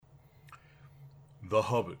The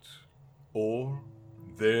Hobbit, or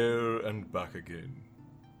There and Back Again,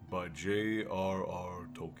 by J.R.R.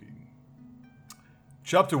 Tolkien.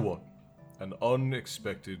 Chapter 1. An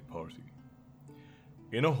Unexpected Party.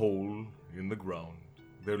 In a hole in the ground,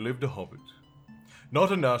 there lived a hobbit.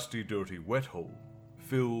 Not a nasty, dirty, wet hole,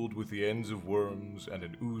 filled with the ends of worms and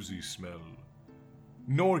an oozy smell,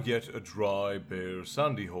 nor yet a dry, bare,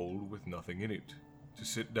 sandy hole with nothing in it, to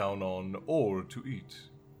sit down on or to eat.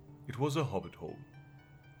 It was a hobbit hole,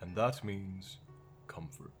 and that means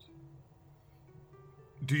comfort.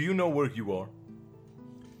 Do you know where you are?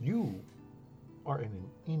 You are in an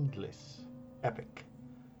endless epic.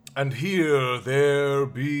 And here there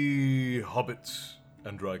be hobbits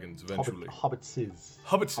and dragons eventually. Hobbitses.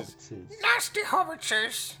 Hobbitses. Nasty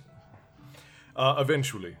hobbitses.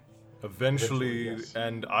 Eventually, Yes.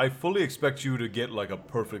 and I fully expect you to get like a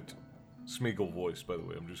perfect Smeagol voice, by the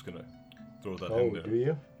way. I'm just gonna throw that in Oh, there. do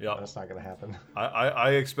you? Yeah. That's not going to happen.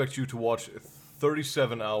 I expect you to watch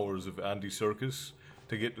 37 hours of Andy Serkis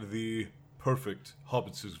to get the perfect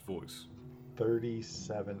Hobbits' voice.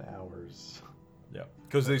 37 hours. Yeah.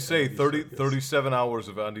 Because they say Andy Serkis. 37 hours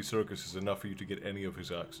of Andy Serkis is enough for you to get any of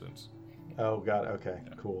his accents. Oh, God. Okay,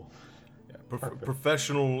 cool. Yeah. Perfect.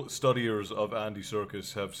 Professional studiers of Andy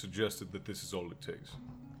Serkis have suggested that this is all it takes.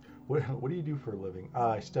 What do you do for a living?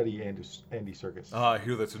 I study Andy Serkis. I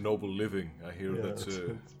hear that's a noble living. I hear Yeah, that's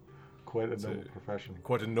it's quite a noble profession.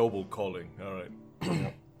 quite a noble calling. All right.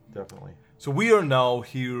 Yep, definitely. So we are now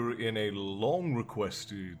here in a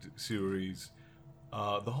long-requested series,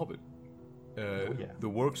 The Hobbit. yeah. The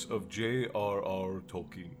works of J.R.R.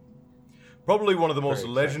 Tolkien. Probably one of the most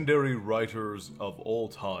Very exciting. legendary writers of all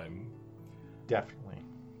time. Definitely.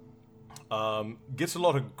 Gets a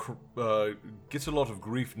lot of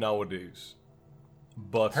grief nowadays.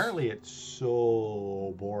 But Apparently, it's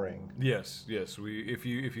so boring. yes. If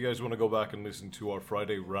you guys want to go back and listen to our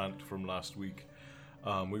Friday rant from last week,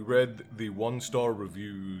 we read the 1-star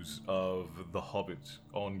reviews of The Hobbit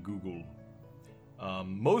on Google.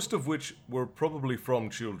 Most of which were probably from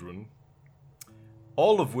children.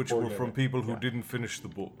 All of which Or were from women, people who yeah. didn't finish the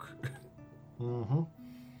book. Mm-hmm.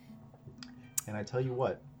 And I tell you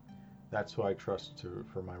what, that's who I trust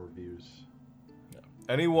for my reviews.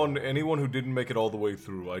 Anyone who didn't make it all the way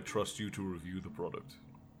through, I trust you to review the product.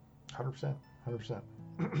 100%.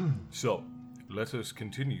 100%. So, let us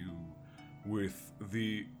continue with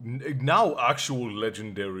the now actual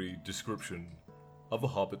legendary description of a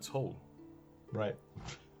hobbit's hole. Right.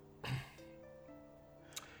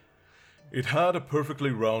 It had a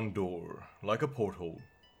perfectly round door, like a porthole,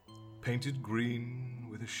 painted green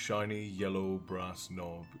with a shiny yellow brass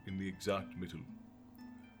knob in the exact middle.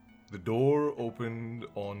 The door opened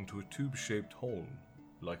onto a tube-shaped hall,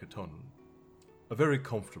 like a tunnel. A very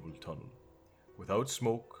comfortable tunnel, without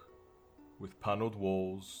smoke, with panelled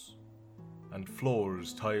walls, and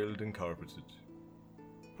floors tiled and carpeted,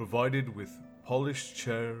 provided with polished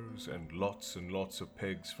chairs and lots of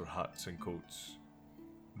pegs for hats and coats.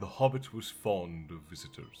 The hobbit was fond of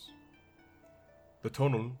visitors. The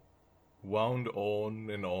tunnel wound on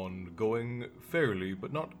and on, going fairly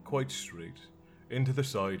but not quite straight, into the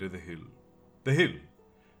side of the hill. The hill,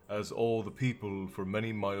 as all the people for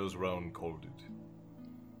many miles round called it.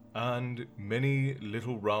 And many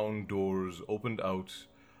little round doors opened out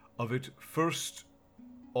of it, first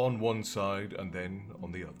on one side and then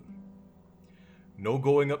on the other. No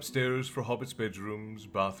going upstairs for hobbits' bedrooms,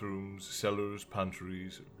 bathrooms, cellars,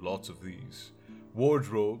 pantries, lots of these.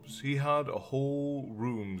 Wardrobes, he had a whole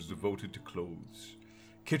rooms devoted to clothes.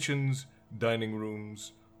 Kitchens, dining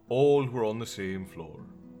rooms, all were on the same floor,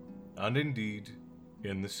 and indeed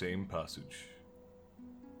in the same passage.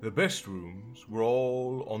 The best rooms were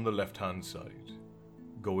all on the left-hand side,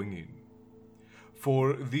 going in,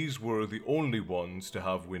 for these were the only ones to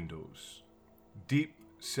have windows, deep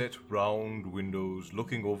set round windows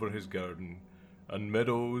looking over his garden, and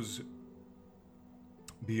meadows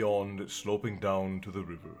beyond sloping down to the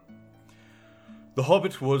river. The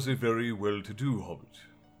hobbit was a very well-to-do hobbit,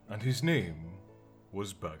 and his name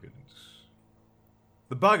was Baggins.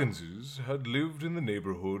 The Bagginses had lived in the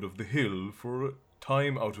neighbourhood of the hill for a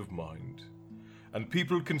time out of mind, and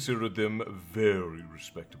people considered them very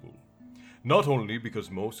respectable, not only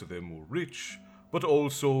because most of them were rich, but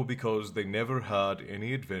also because they never had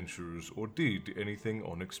any adventures or did anything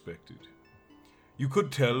unexpected. You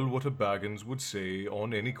could tell what a Baggins would say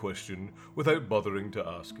on any question without bothering to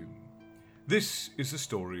ask him. This is the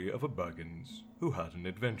story of a Baggins who had an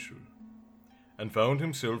adventure, and found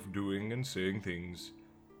himself doing and saying things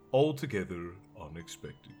altogether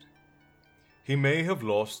unexpected. He may have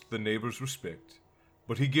lost the neighbours' respect,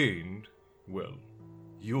 but he gained, well,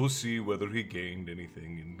 you'll see whether he gained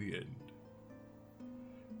anything in the end.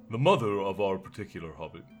 The mother of our particular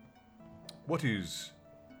hobbit. What is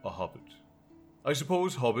a hobbit? I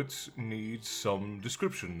suppose hobbits need some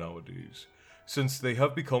description nowadays, since they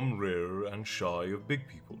have become rare and shy of big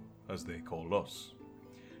people, as they call us.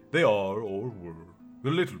 They are, or were, the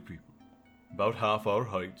little people, about half our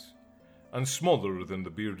height, and smaller than the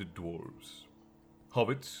bearded dwarves.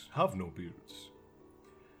 Hobbits have no beards.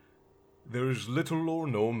 There is little or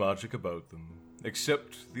no magic about them,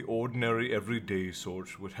 except the ordinary everyday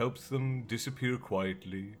sort which helps them disappear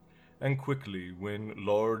quietly and quickly when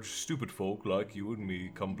large stupid folk like you and me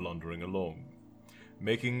come blundering along,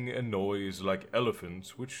 making a noise like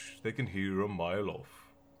elephants which they can hear a mile off.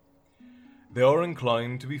 They are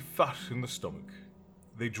inclined to be fat in the stomach.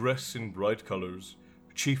 They dress in bright colors,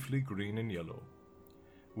 chiefly green and yellow.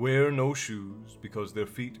 Wear no shoes because their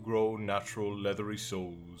feet grow natural leathery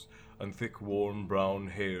soles and thick warm brown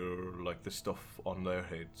hair like the stuff on their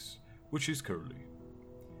heads, which is curly.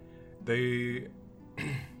 They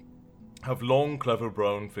have long clever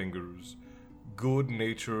brown fingers,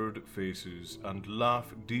 good-natured faces, and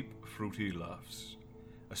laugh deep fruity laughs,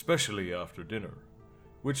 especially after dinner,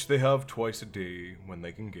 which they have twice a day when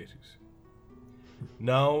they can get it.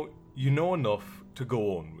 Now, you know enough to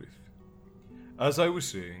go on with. As I was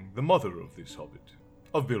saying, the mother of this hobbit,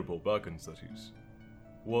 of Bilbo Baggins that is,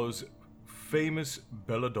 was famous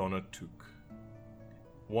Belladonna Took,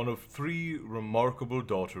 one of 3 remarkable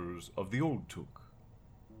daughters of the Old Took,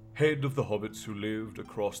 head of the hobbits who lived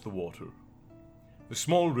across the water, the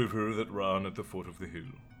small river that ran at the foot of the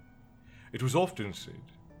hill. It was often said,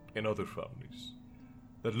 in other families,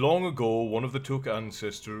 that long ago one of the Took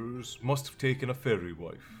ancestors must have taken a fairy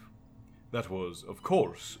wife. That was, of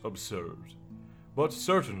course, absurd, but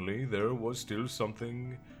certainly there was still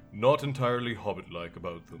something not entirely hobbit-like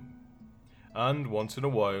about them, and once in a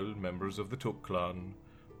while members of the Took clan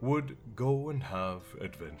would go and have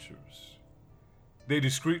adventures. They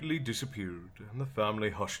discreetly disappeared, and the family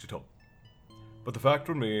hushed it up. But the fact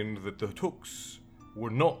remained that the Tooks were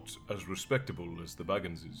not as respectable as the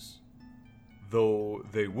Bagginses, though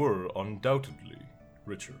they were undoubtedly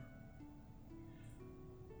richer.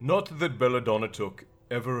 Not that Belladonna Took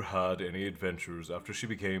ever had any adventures after she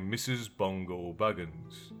became Mrs. Bongo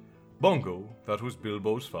Baggins. Bongo, that was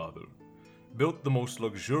Bilbo's father, built the most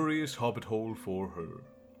luxurious hobbit hole for her,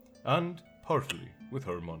 and partly with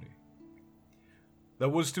her money. That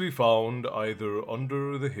was to be found either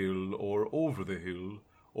under the hill or over the hill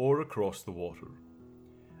or across the water.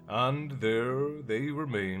 And there they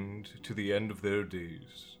remained to the end of their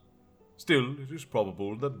days. Still, it is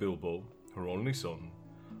probable that Bilbo, her only son,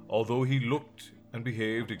 although he looked and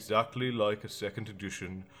behaved exactly like a second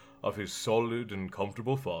edition of his solid and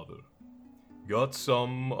comfortable father, got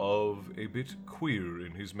some of a bit queer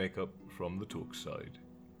in his makeup from the Took side.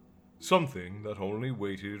 Something that only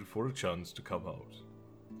waited for a chance to come out.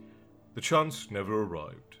 The chance never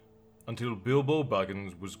arrived, until Bilbo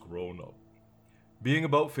Baggins was grown up, being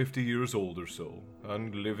about 50 years old or so,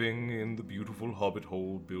 and living in the beautiful hobbit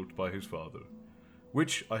hole built by his father,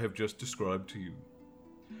 which I have just described to you,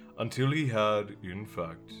 until he had, in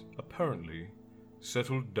fact, apparently,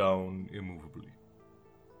 settled down immovably.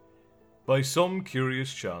 By some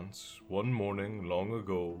curious chance, one morning long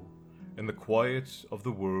ago, in the quiet of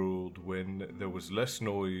the world when there was less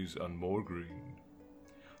noise and more green,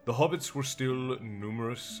 the hobbits were still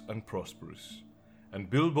numerous and prosperous, and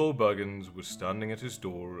Bilbo Baggins was standing at his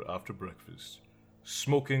door after breakfast,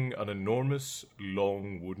 smoking an enormous,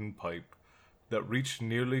 long wooden pipe that reached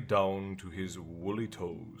nearly down to his woolly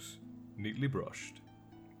toes, neatly brushed.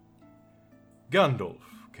 Gandalf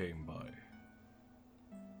came by.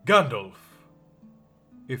 Gandalf!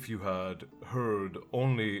 If you had heard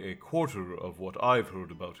only a quarter of what I've heard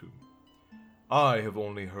about him, I have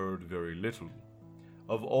only heard very little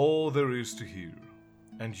of all there is to hear,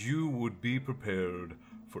 and you would be prepared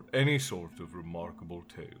for any sort of remarkable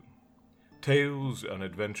tale. Tales and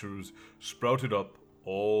adventures sprouted up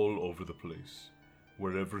all over the place,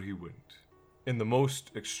 wherever he went, in the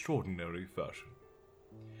most extraordinary fashion.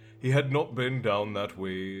 He had not been down that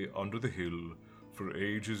way under the hill for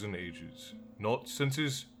ages and ages, not since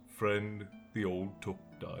his friend the Old Took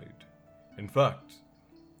died. In fact,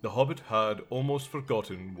 the hobbit had almost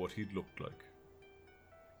forgotten what he'd looked like.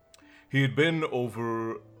 He had been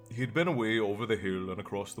away over the hill and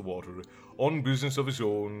across the water on business of his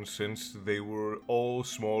own since they were all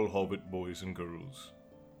small hobbit boys and girls.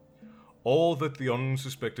 All that the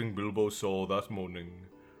unsuspecting Bilbo saw that morning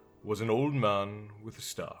was an old man with a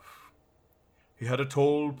staff. He had a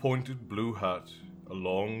tall, pointed blue hat, a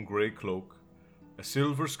long grey cloak, a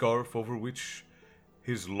silver scarf over which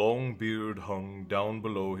His long beard hung down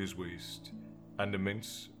below his waist, and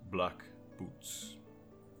immense black boots.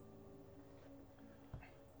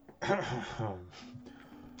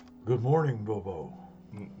 Good morning, Bobo.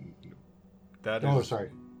 That Oh, is sorry.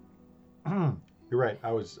 You're right.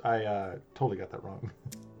 I totally got that wrong.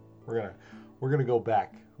 We're gonna go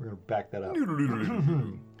back. We're gonna back that up.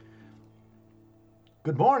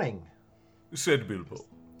 Good morning, said Bilbo.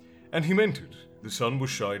 And he meant it. The sun was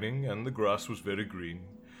shining, and the grass was very green.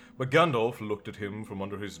 But Gandalf looked at him from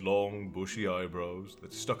under his long, bushy eyebrows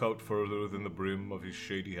that stuck out further than the brim of his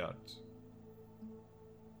shady hat.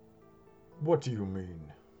 What do you mean?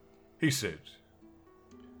 He said,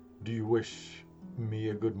 Do you wish me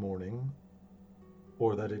a good morning,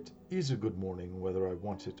 or that it is a good morning whether I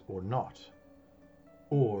want it or not?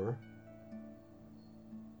 Or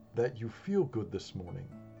that you feel good this morning,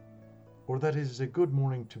 or that it is a good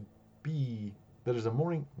morning to be, that is a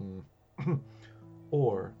morning,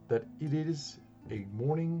 or that it is a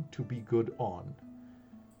morning to be good on?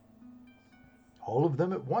 All of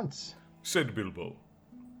them at once. said Bilbo.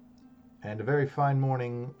 And a very fine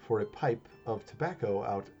morning for a pipe of tobacco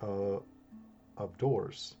out of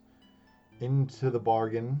doors. Into the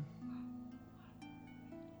bargain,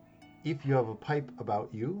 if you have a pipe about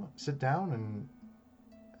you, sit down and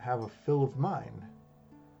have a fill of mine.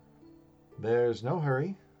 There's no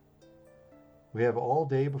hurry. We have all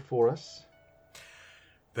day before us.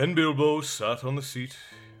 Then Bilbo sat on the seat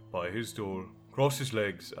by his door, crossed his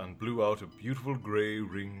legs, and blew out a beautiful grey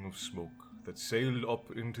ring of smoke that sailed up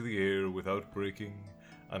into the air without breaking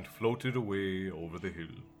and floated away over the hill.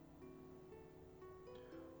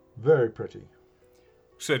 Very pretty.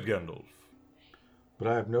 Said Gandalf. But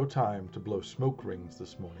I have no time to blow smoke rings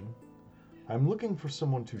this morning. I'm looking for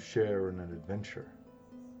someone to share in an adventure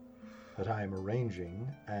that I am arranging,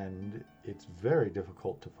 and it's very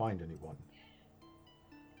difficult to find anyone.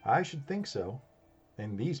 I should think so,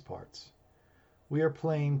 in these parts. We are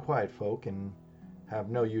plain, quiet folk and have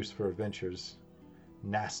no use for adventures.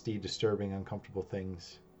 Nasty, disturbing, uncomfortable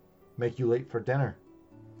things. Make you late for dinner.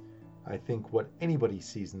 I think what anybody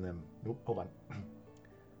sees in them... Oh, hold on.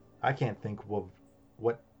 I can't think of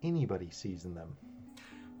what anybody sees in them.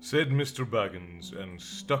 Said Mr. Baggins, and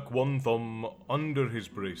stuck one thumb under his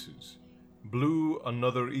braces, blew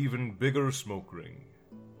another even bigger smoke ring.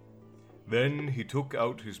 Then he took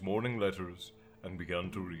out his morning letters and began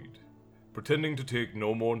to read, pretending to take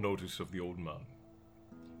no more notice of the old man.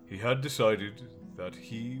 He had decided that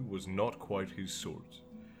he was not quite his sort,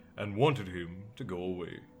 and wanted him to go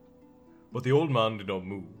away. But the old man did not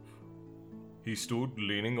move. He stood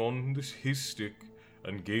leaning on his stick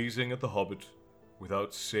and gazing at the hobbit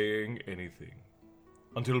without saying anything,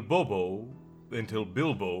 until Bilbo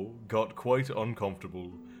got quite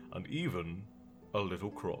uncomfortable and even a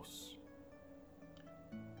little cross.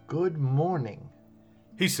 Good morning.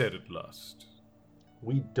 He said at last.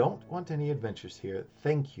 We don't want any adventures here,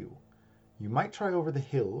 thank you. You might try over the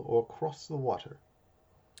hill or cross the water.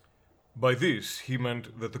 By this he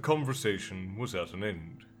meant that the conversation was at an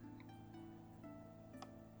end.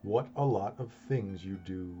 What a lot of things you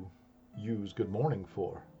do use good morning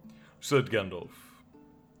for, said Gandalf.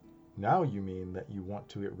 Now you mean that you want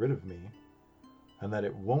to get rid of me, and that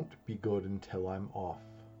it won't be good until I'm off.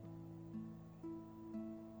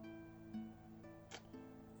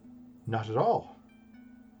 Not at all.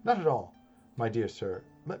 Not at all, my dear sir.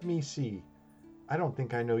 Let me see. I don't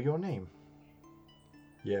think I know your name.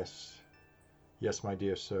 Yes, my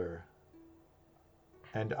dear sir.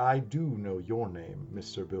 And I do know your name,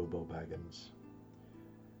 Mr. Bilbo Baggins.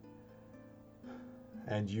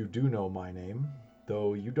 And you do know my name,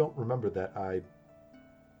 though you don't remember that I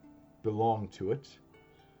belong to it.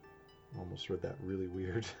 Almost read that really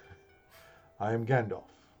weird. I am Gandalf,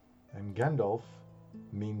 and Gandalf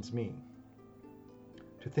means me.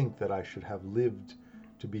 To think that I should have lived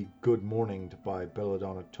to be good morning to buy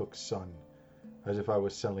Belladonna Took's son, as if I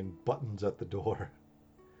was selling buttons at the door.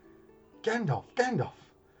 Gandalf!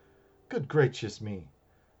 Good gracious me!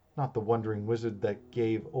 Not the wandering wizard that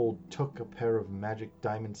gave old Took a pair of magic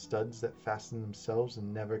diamond studs that fastened themselves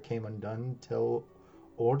and never came undone till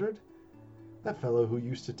ordered? That fellow who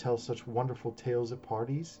used to tell such wonderful tales at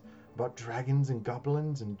parties about dragons and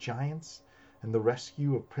goblins and giants, and the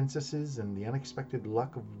rescue of princesses and the unexpected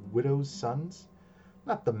luck of widows' sons?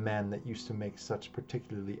 Not the man that used to make such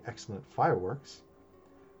particularly excellent fireworks.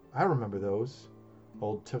 I remember those.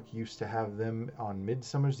 Old Took used to have them on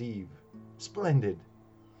Midsummer's Eve. Splendid!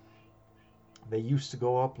 They used to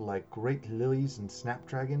go up like great lilies and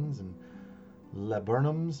snapdragons and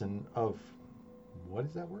laburnums and of... What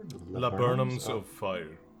is that word? Laburnums of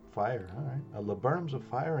fire. Fire, all right. Laburnums of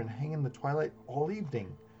fire and hang in the twilight all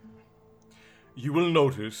evening. You will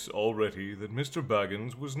notice already that Mr.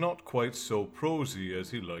 Baggins was not quite so prosy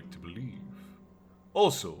as he liked to believe.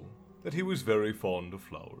 Also, that he was very fond of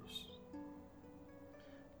flowers.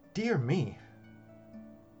 Dear me.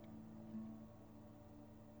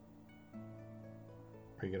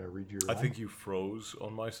 Are you going to read your I think you froze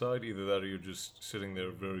on my side. Either that or you're just sitting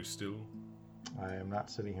there very still. I am not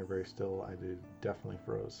sitting here very still. I did definitely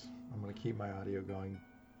froze. I'm going to keep my audio going.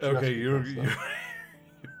 Okay, you're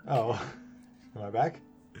Oh, am I back?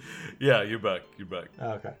 Yeah, you're back. You're back.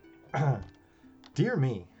 Okay. Dear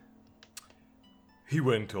me. He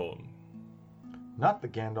went on. Not the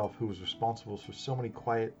Gandalf who was responsible for so many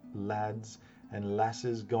quiet lads and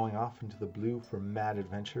lasses going off into the blue for mad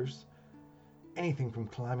adventures. Anything from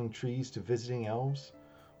climbing trees to visiting elves,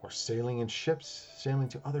 or sailing in ships, sailing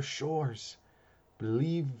to other shores.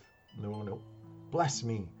 Bless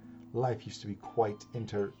me, life used to be quite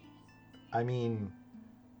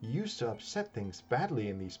used to upset things badly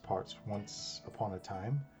in these parts once upon a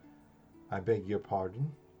time. I beg your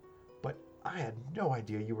pardon, but I had no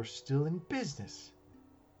idea you were still in business.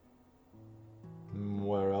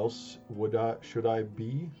 Where else should I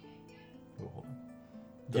be?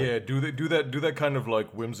 Yeah, do that kind of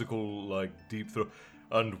like whimsical, like deep throat.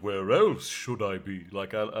 And where else should I be?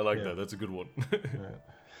 Like I like that. That's a good one. Right.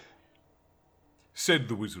 Said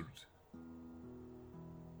the wizard.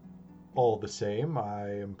 All the same,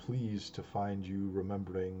 I am pleased to find you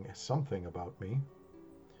remembering something about me.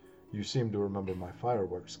 You seem to remember my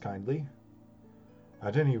fireworks kindly.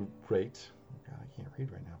 At any rate, oh God, I can't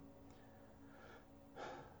read right now.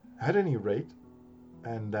 At any rate,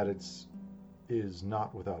 and that is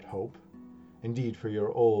not without hope. Indeed, for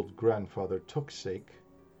your old grandfather Took's sake,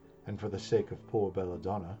 and for the sake of poor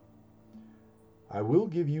Belladonna, I will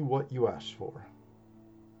give you what you asked for.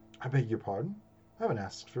 I beg your pardon? I haven't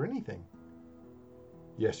asked for anything.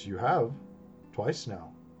 Yes, you have. Twice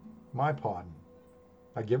now. My pardon.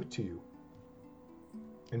 I give it to you.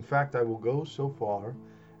 In fact, I will go so far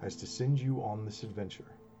as to send you on this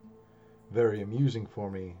adventure. Very amusing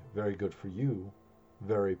for me, very good for you,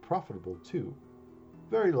 very profitable too.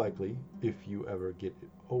 Very likely, if you ever get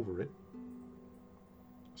over it.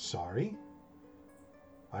 Sorry?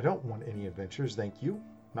 I don't want any adventures, thank you.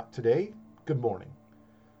 Not today. Good morning.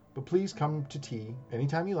 But please come to tea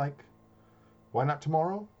anytime you like. Why not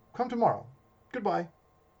tomorrow? Come tomorrow. Goodbye.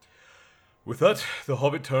 With that, the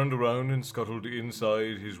hobbit turned around and scuttled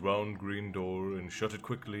inside his round green door and shut it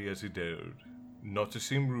quickly as he dared. Not to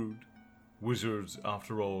seem rude, wizards,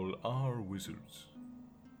 after all, are wizards.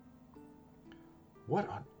 What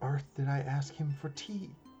on earth did I ask him to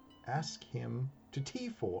tea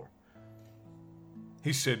for?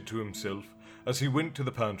 He said to himself as he went to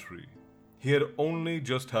the pantry. He had only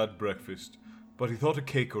just had breakfast, but he thought a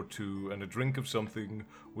cake or two and a drink of something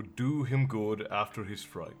would do him good after his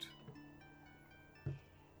fright.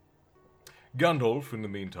 Gandalf, in the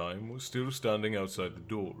meantime, was still standing outside the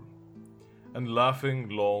door, and laughing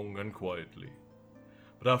long and quietly.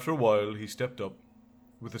 But after a while he stepped up,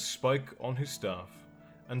 with a spike on his staff,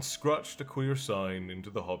 and scratched a queer sign into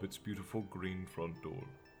the hobbit's beautiful green front door.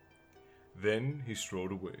 Then he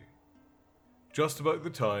strode away. Just about the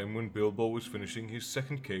time when Bilbo was finishing his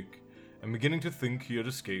second cake and beginning to think he had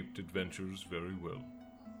escaped adventures very well.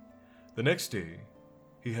 The next day,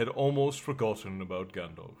 he had almost forgotten about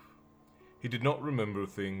Gandalf. He did not remember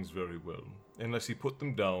things very well, unless he put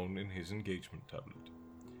them down in his engagement tablet.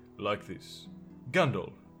 Like this: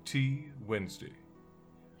 Gandalf, tea, Wednesday.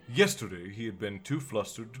 Yesterday he had been too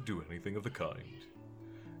flustered to do anything of the kind.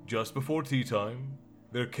 Just before tea time,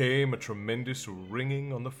 there came a tremendous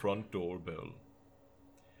ringing on the front door bell.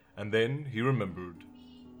 And then he remembered.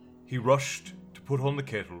 He rushed to put on the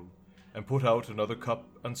kettle, and put out another cup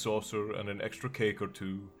and saucer and an extra cake or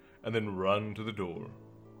two, and then ran to the door.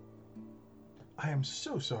 I am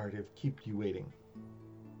so sorry to keep you waiting.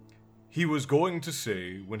 He was going to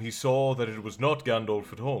say when he saw that it was not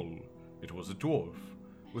Gandalf at all. It was a dwarf,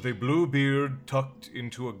 with a blue beard tucked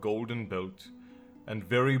into a golden belt, and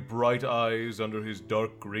very bright eyes under his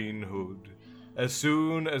dark green hood. As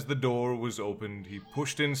soon as the door was opened, he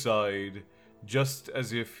pushed inside, just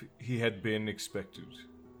as if he had been expected.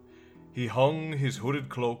 He hung his hooded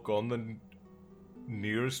cloak on the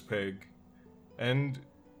nearest peg, and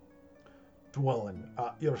Dwellin,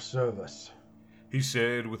 at your service. He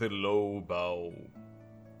said with a low bow.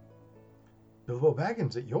 Bilbo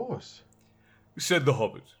Baggins, at yours. Said the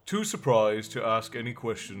hobbit, too surprised to ask any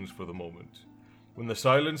questions for the moment. When the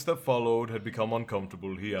silence that followed had become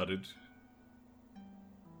uncomfortable, he added,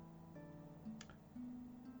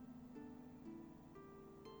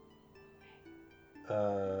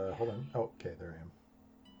 Hold on. Oh, okay, there I am.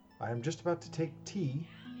 I am just about to take tea.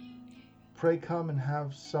 Pray come and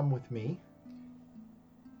have some with me.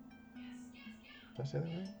 Did I say that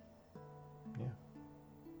right?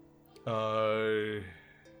 Yeah.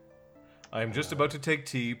 I am just about to take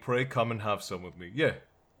tea. Pray come and have some with me. Yeah,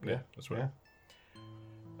 that's right. Yeah.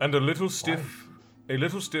 And a little stiff,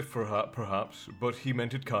 perhaps, but he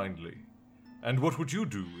meant it kindly. And what would you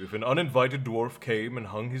do if an uninvited dwarf came and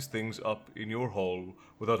hung his things up in your hall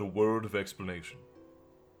without a word of explanation?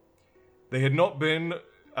 They had not been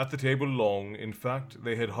at the table long. In fact,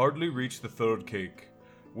 they had hardly reached the third cake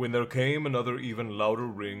when there came another even louder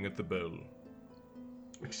ring at the bell.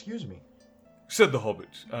 Excuse me. Said the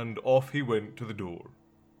hobbit, and off he went to the door.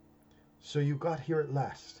 So you got here at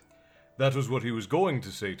last. That was what he was going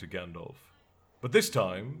to say to Gandalf. But this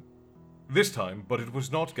time, but it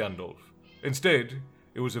was not Gandalf. Instead,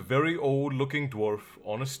 it was a very old-looking dwarf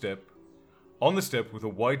on the step with a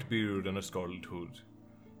white beard and a scarlet hood.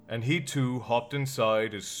 And he too hopped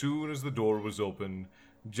inside as soon as the door was open,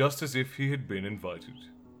 just as if he had been invited.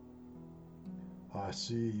 I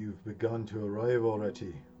see you've begun to arrive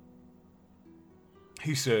already,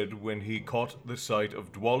 he said when he caught the sight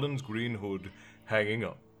of Dwalin's green hood hanging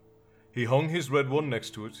up. He hung his red one next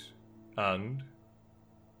to it, and...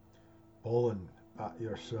 Balin, at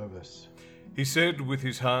your service. He said with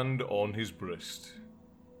his hand on his breast.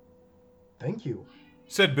 Thank you,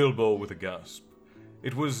 Said Bilbo with a gasp.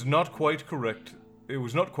 It was not quite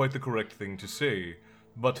the correct thing to say,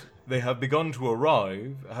 but they had begun to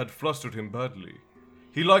arrive had flustered him badly.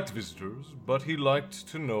 He liked visitors, but he liked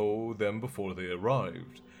to know them before they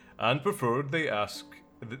arrived, and preferred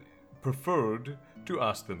to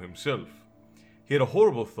ask them himself. He had a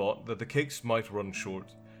horrible thought that the cakes might run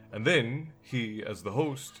short, and then, he, as the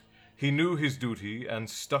host, he knew his duty and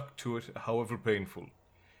stuck to it however painful.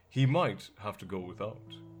 He might have to go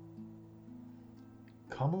without.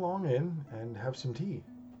 Come along in and have some tea.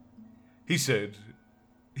 He said,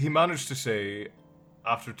 he managed to say,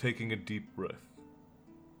 after taking a deep breath.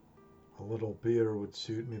 A little beer would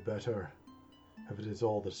suit me better, if it is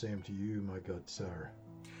all the same to you, my good sir.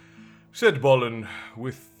 Said Balin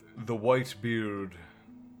with the white beard.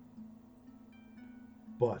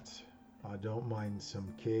 But I don't mind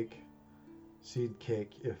some cake. Seed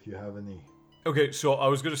cake, if you have any. Okay, so I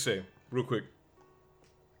was going to say, real quick,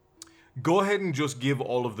 go ahead and just give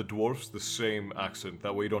all of the dwarfs the same accent.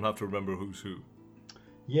 That way you don't have to remember who's who.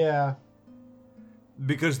 Yeah.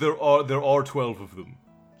 Because there are 12 of them.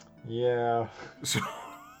 Yeah. So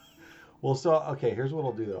Well, so okay. Here's what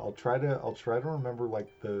I'll do though. I'll try to remember like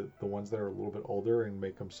the ones that are a little bit older and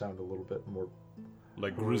make them sound a little bit more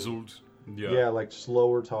like grizzled. Yeah, like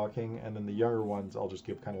slower talking, and then the younger ones I'll just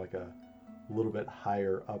give kind of like a little bit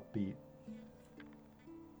higher upbeat.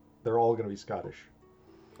 They're all going to be Scottish.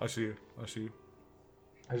 I see you.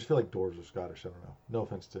 I just feel like dwarves are Scottish. I don't know. No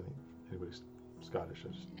offense to anybody Scottish.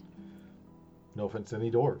 No offense to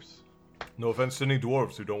any dwarves. No offense to any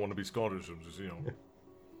dwarves who don't want to be Scottish. I'm just,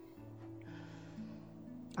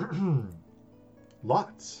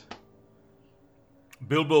 Lots.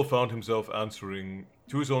 Bilbo found himself answering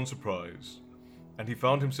to his own surprise, and he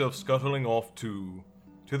found himself scuttling off to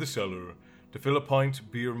the cellar to fill a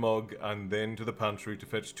pint beer mug, and then to the pantry to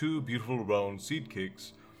fetch 2 beautiful round seed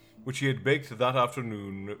cakes, which he had baked that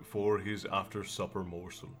afternoon for his after-supper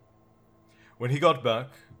morsel. When he got back,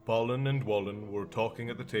 Balin and Dwalin were talking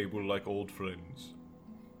at the table like old friends.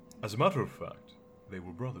 As a matter of fact, they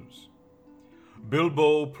were brothers.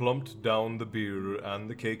 Bilbo plumped down the beer and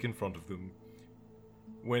the cake in front of them,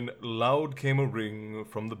 when loud came a ring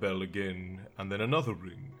from the bell again, and then another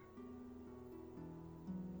ring.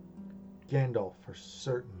 Gandalf for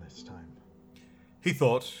certain this time, he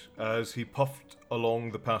thought as he puffed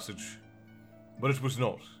along the passage. But it was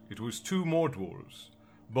not. It was 2 more dwarves,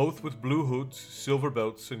 both with blue hoods, silver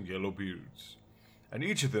belts, and yellow beards, and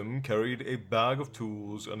each of them carried a bag of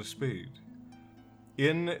tools and a spade.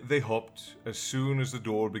 In they hopped as soon as the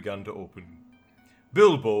door began to open.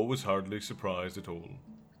 Bilbo was hardly surprised at all.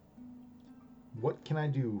 What can I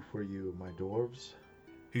do for you, my dwarves?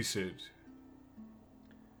 He said.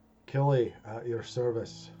 Killy, at your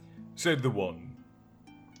service. Said the one.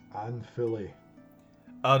 And Philly.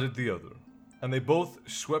 Added the other, and they both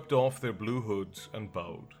swept off their blue hoods and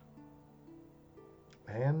bowed.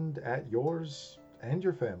 And at yours and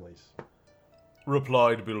your families.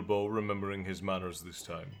 Replied Bilbo, remembering his manners this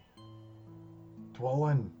time.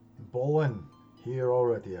 Dwalin, Bolin, here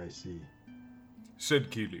already I see. Said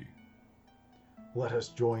Keely. Let us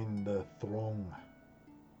join the throng.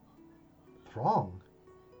 Throng?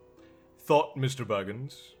 Thought Mr.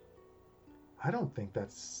 Baggins. I don't think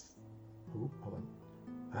that's... Ooh, hold on.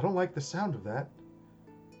 I don't like the sound of that.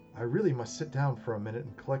 I really must sit down for a minute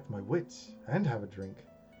and collect my wits and have a drink.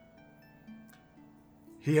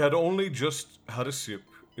 He had only just had a sip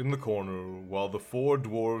in the corner while the four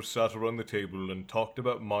dwarves sat around the table and talked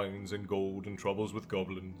about mines and gold and troubles with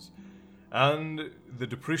goblins, and the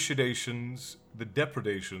depredations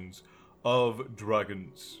of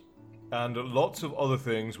dragons, and lots of other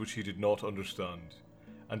things which he did not understand,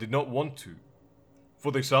 and did not want to,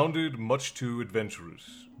 for they sounded much too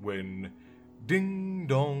adventurous, when,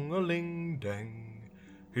 ding-dong-a-ling-dang,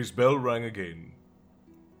 his bell rang again,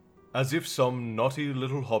 as if some naughty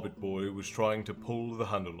little hobbit boy was trying to pull the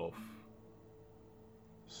handle off.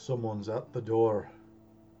 Someone's at the door.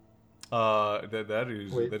 That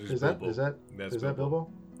is Bilbo. Is that Bilbo?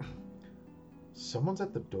 Someone's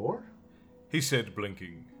at the door? He said,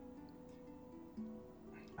 blinking.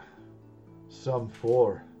 Some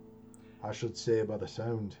four, I should say by the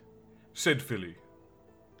sound. Said Philly.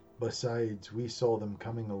 Besides, we saw them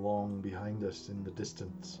coming along behind us in the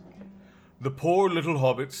distance. The poor little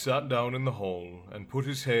hobbit sat down in the hall and put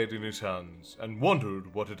his head in his hands and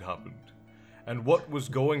wondered what had happened, and what was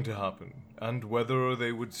going to happen, and whether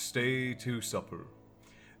they would stay to supper.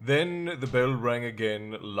 Then the bell rang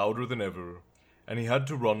again louder than ever, and he had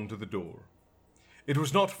to run to the door. It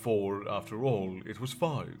was not 4 after all, it was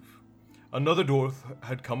 5. Another dwarf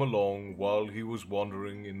had come along while he was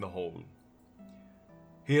wandering in the hall.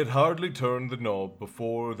 He had hardly turned the knob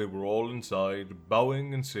before they were all inside,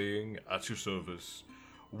 bowing and saying, "At your service,"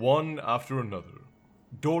 one after another.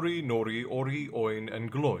 Dori, Nori, Ori, Oin,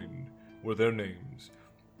 and Gloin were their names,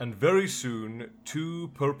 and very soon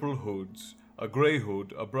 2 purple hoods, a grey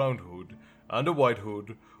hood, a brown hood, and a white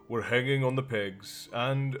hood were hanging on the pegs,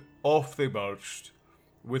 and off they marched,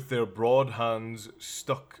 with their broad hands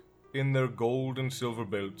stuck in their gold and silver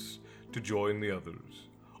belts to join the others.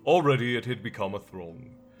 Already it had become a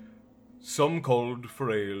throng. Some called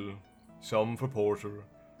for ale, some for porter,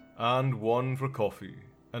 and one for coffee,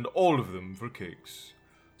 and all of them for cakes.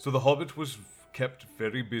 So the hobbit was kept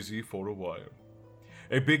very busy for a while.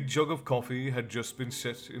 A big jug of coffee had just been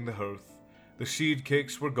set in the hearth, the seed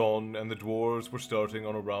cakes were gone, and the dwarves were starting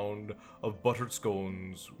on a round of buttered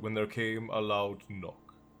scones when there came a loud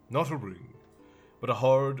knock. Not a ring, but a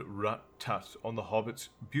hard rat-tat on the hobbit's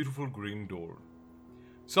beautiful green door.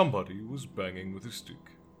 Somebody was banging with a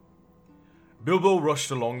stick. Bilbo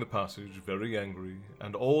rushed along the passage, very angry,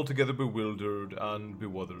 and altogether bewildered and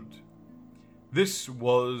bewildered. This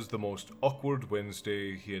was the most awkward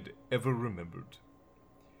Wednesday he had ever remembered.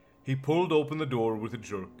 He pulled open the door with a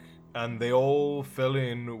jerk, and they all fell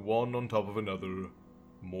in one on top of another.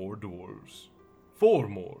 More dwarves. 4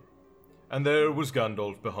 more. And there was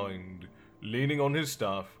Gandalf behind, leaning on his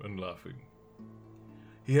staff and laughing.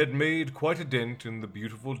 He had made quite a dent in the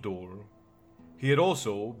beautiful door. He had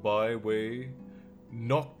also, by way,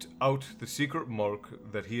 knocked out the secret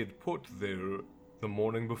mark that he had put there the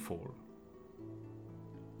morning before.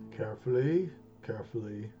 Carefully,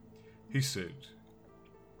 carefully, he said.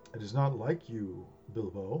 It is not like you,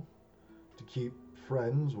 Bilbo, to keep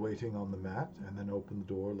friends waiting on the mat and then open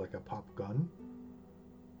the door like a pop gun.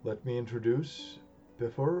 Let me introduce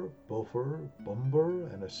Bifur, Bofur, Bumber,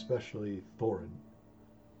 and especially Thorin.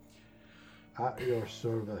 At your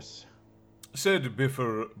service, said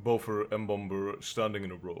Bifur, Bofur, and Bumber, standing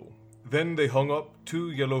in a row. Then they hung up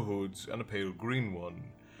 2 yellow hoods and a pale green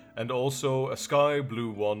one, and also a sky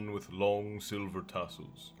blue one with long silver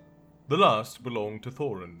tassels. The last belonged to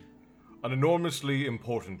Thorin, an enormously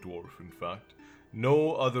important dwarf, in fact,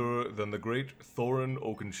 no other than the great Thorin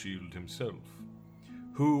Oakenshield himself,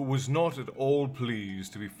 who was not at all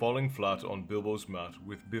pleased to be falling flat on Bilbo's mat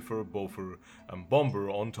with Bifur, Bofur, and Bomber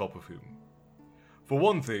on top of him. For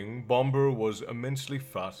one thing, Bomber was immensely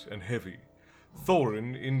fat and heavy.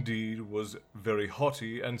 Thorin, indeed, was very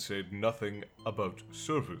haughty and said nothing about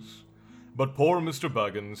service. But poor Mr.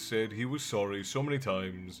 Baggins said he was sorry so many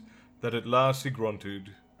times that at last he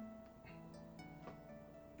grunted,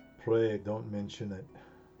 "Pray don't mention it,"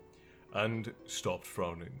 and stopped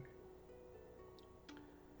frowning.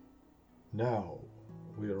 "Now,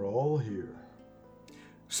 we are all here,"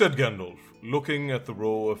 said Gandalf, looking at the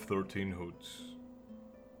row of 13 hoods.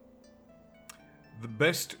 The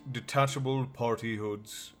best detachable party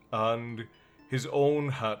hoods, and his own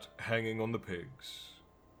hat hanging on the pegs.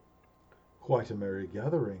 "Quite a merry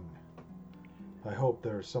gathering. I hope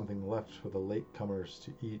there is something left for the latecomers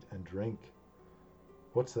to eat and drink.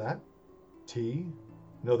 What's that? Tea?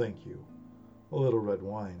 No, thank you. A little red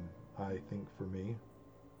wine, I think, for me."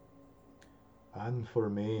 "And for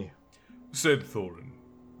me," said Thorin.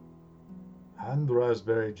 "And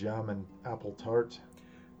raspberry jam and apple tart,"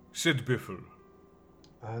 said Bifur.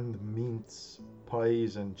 And mince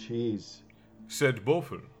pies and cheese. said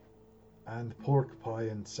Boffer, And pork pie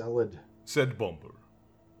and salad. said Bumper.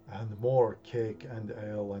 And more cake and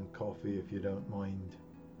ale and coffee if you don't mind.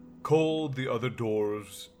 Called the other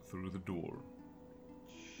dwarves through the door.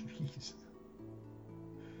 Jeez.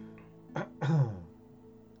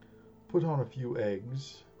 Put on a few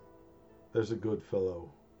eggs. There's a good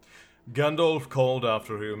fellow. Gandalf called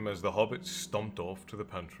after him as the hobbit stumped off to the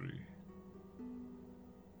pantry.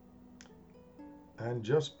 And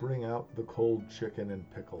just bring out the cold chicken and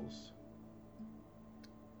pickles.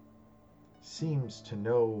 Seems to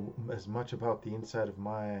know as much about the inside of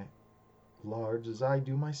my large as I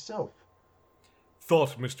do myself.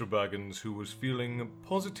 Thought Mr. Baggins, who was feeling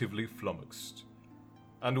positively flummoxed,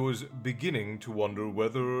 and was beginning to wonder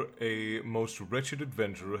whether a most wretched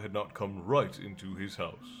adventurer had not come right into his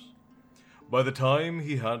house. By the time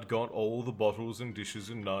he had got all the bottles and dishes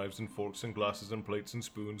and knives and forks and glasses and plates and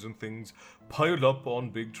spoons and things piled up on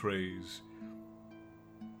big trays,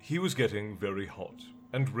 he was getting very hot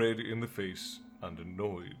and red in the face and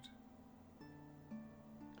annoyed.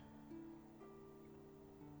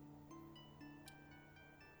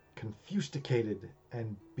 Confusticated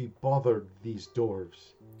and be bothered, these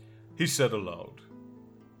dwarves. He said aloud.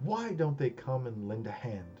 Why don't they come and lend a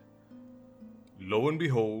hand? Lo and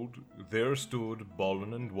behold, there stood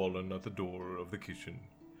Balin and Wallen at the door of the kitchen,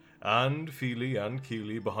 and Feely and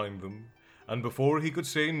Keely behind them, and before he could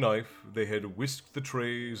say knife, they had whisked the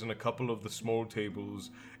trays and a couple of the small tables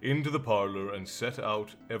into the parlor and set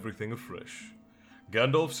out everything afresh.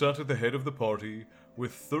 Gandalf sat at the head of the party,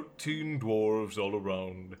 with 13 dwarves all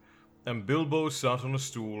around, and Bilbo sat on a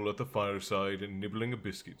stool at the fireside and nibbling a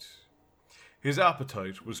biscuit. His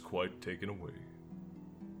appetite was quite taken away.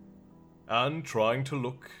 And trying to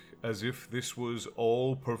look as if this was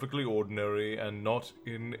all perfectly ordinary and not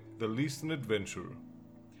in the least an adventure,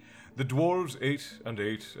 the dwarves ate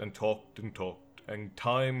and talked, and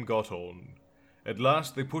time got on. At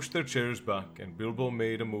last they pushed their chairs back, and Bilbo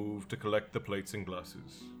made a move to collect the plates and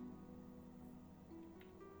glasses.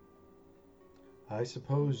 I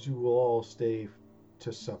suppose you will all stay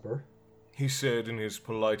to supper. He said in his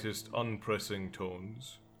politest, unpressing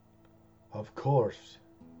tones. Of course.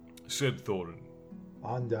 Said Thorin.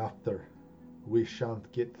 And after. We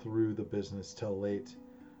shan't get through the business till late,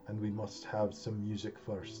 and we must have some music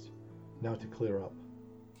first. Now to clear up.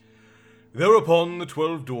 Thereupon the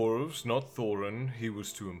 12 dwarves, not Thorin, he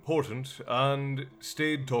was too important, and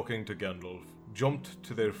stayed talking to Gandalf, jumped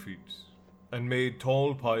to their feet, and made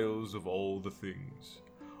tall piles of all the things.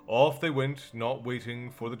 Off they went, not waiting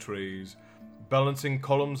for the trays, balancing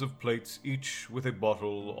columns of plates, each with a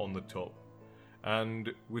bottle on the top,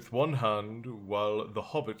 and with one hand, while the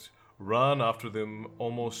hobbit ran after them,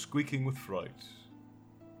 almost squeaking with fright.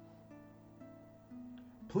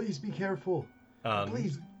 Please be careful. And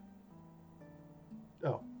Please.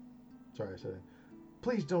 Oh, sorry, I said it.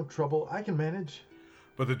 Please don't trouble. I can manage.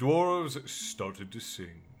 But the dwarves started to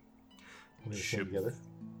sing. Can we sing together?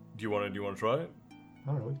 Do you want to try it? I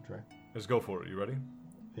don't know. We can try. Let's go for it. You ready?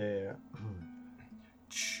 Yeah.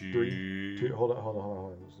 Chip. 3, 2. Hold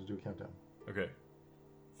on. Let's do a countdown. Okay.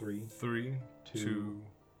 3, 2,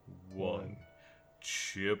 1.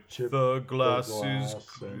 Chip Chip the glass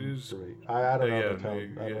glasses. and 3. I don't know the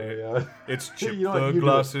tone. Yeah. It's chip You know what? the You do it.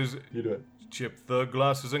 glasses. You do it. Chip the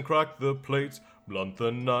glasses and crack the plates. Blunt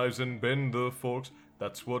the knives and bend the forks.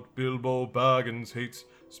 That's what Bilbo Baggins hates.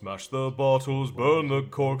 Smash the bottles, burn the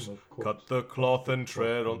corks, cut the cloth and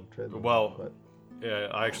tread on. Wow. Yeah,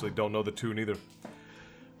 I actually don't know the tune either.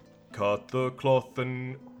 Cut the cloth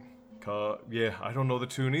and... yeah, I don't know the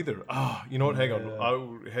tune either. You know what? Hang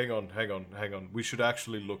on. Hang on. We should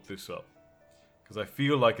actually look this up. Because I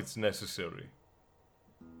feel like it's necessary.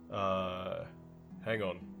 Hang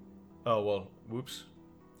on. Oh, well, whoops.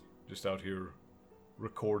 Just out here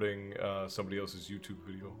recording somebody else's YouTube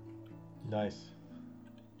video. Nice.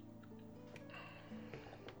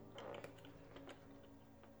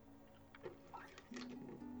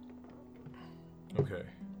 Okay.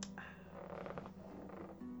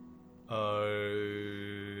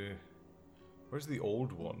 Where's the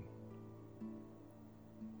old one?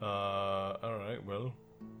 Alright, well.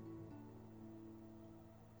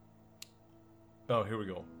 Oh, here we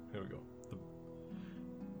go.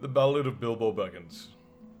 The Ballad of Bilbo Baggins.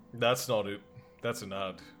 That's not it. That's an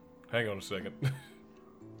ad. Hang on a second.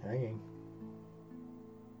 Hanging.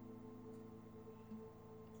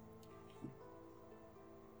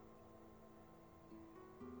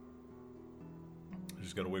 I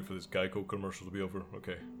just gotta wait for this Geico commercial to be over.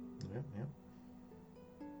 Okay. Yep.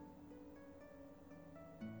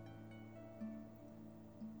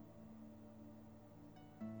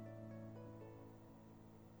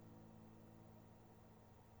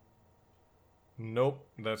 Nope,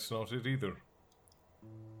 that's not it either.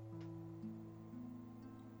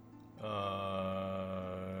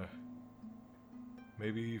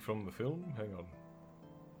 Maybe from the film? Hang on.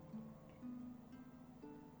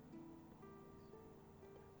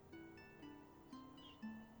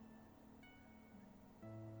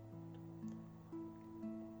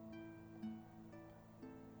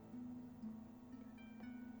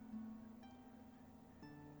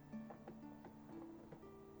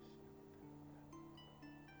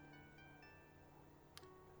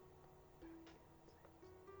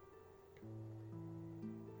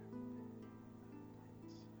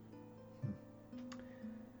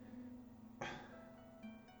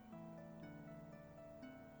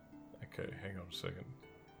 Okay, hang on a second.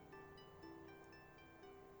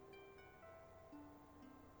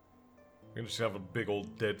 We're gonna just have a big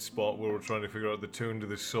old dead spot where we're trying to figure out the tune to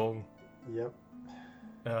this song. Yep.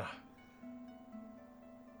 Ah.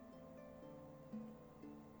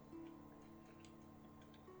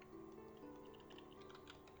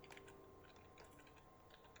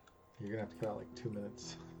 You're gonna have to cut out like 2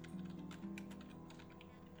 minutes.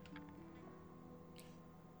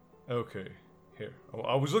 Okay, here.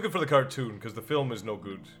 I was looking for the cartoon because the film is no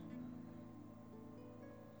good.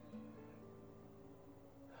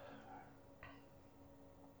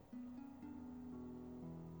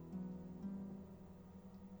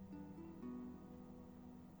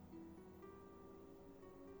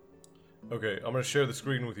 Okay, I'm gonna share the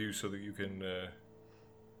screen with you so that you can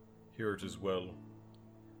hear it as well.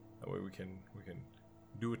 That way we can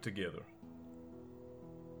do it together.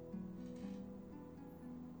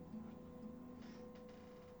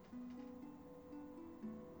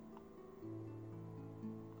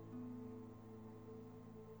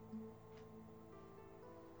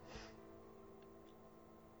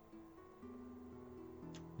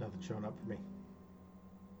 Nothing showing up for me.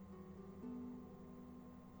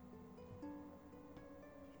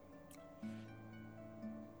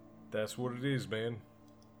 That's what it is, man.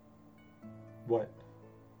 What?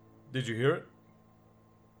 Did you hear it?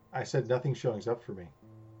 I said nothing showing up for me.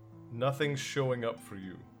 Nothing's showing up for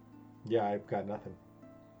you. Yeah, I've got nothing.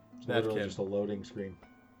 It's That literally can't- just a loading screen.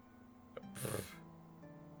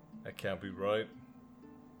 That can't be right.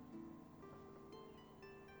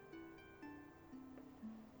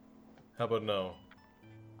 How about now?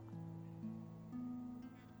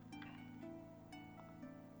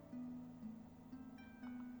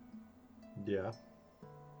 Yeah.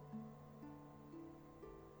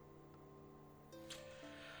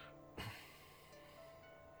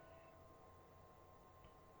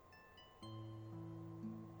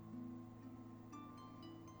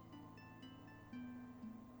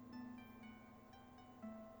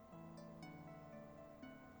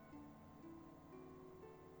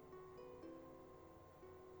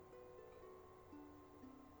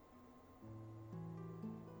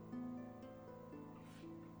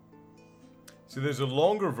 See, there's a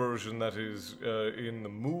longer version that is in the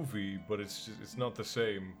movie, but it's not the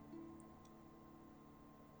same.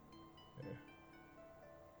 Yeah.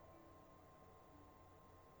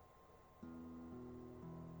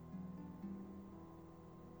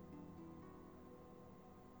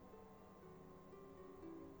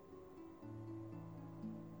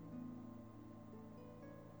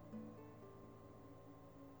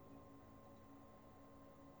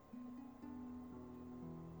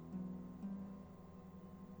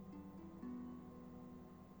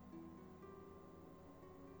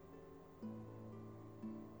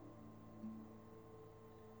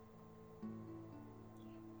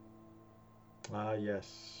 Ah,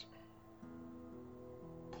 yes.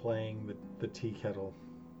 Playing the tea kettle.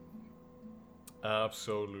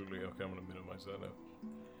 Absolutely. Okay, I'm gonna minimize that now,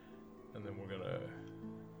 and then we're gonna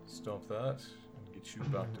stop that and get you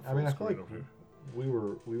back to full I mean, I feel screen like over here.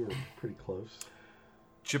 we were pretty close.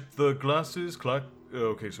 Chip the glasses, crack.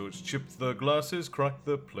 Okay, so it's chip the glasses, crack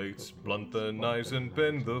the plates, blunt the knives, and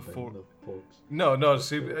bend the fork. forks. No,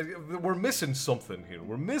 see, we're missing something here.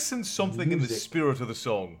 We're missing something in the Music. spirit of the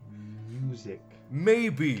song. Music.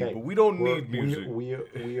 Maybe, Okay, but we don't we're- need music. We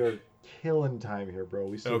are killing time here, bro.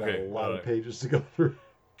 We still Okay, got a lot alright. of pages to go through.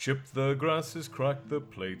 Chip the grasses, crack the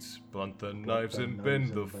plates, blunt the knives, and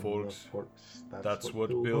bend the forks. That's what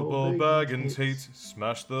Bilbo Baggins hates.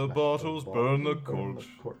 Smash the bottles, burn the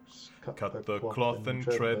corks. Cut the cloth and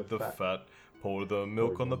tread the fat. Pour the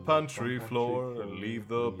milk on the pantry floor. Leave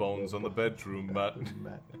the bones on the bedroom mat.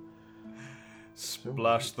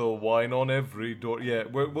 Splash the wine on every door. Yeah,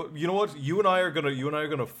 you know what? You and I are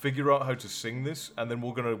gonna figure out how to sing this, and then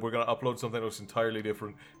we're gonna upload something that's entirely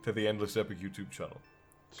different to the Endless Epic YouTube channel.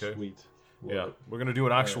 Okay. Sweet. Love Yeah, it. we're gonna do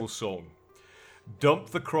an actual song. Dump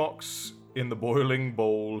the Crocs in the boiling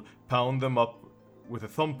bowl, pound them up with a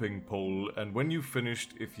thumping pole, and when you've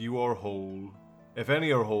finished, if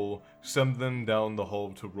any are whole, send them down the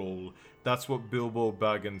hall to roll. That's what Bilbo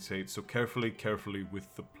Baggins hates, so carefully, carefully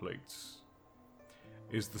with the plates,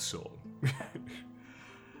 is the song.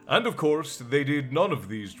 And of course, they did none of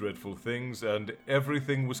these dreadful things, and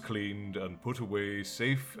everything was cleaned and put away,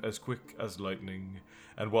 safe as quick as lightning.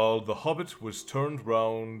 And while the hobbit was turned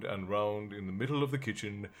round and round in the middle of the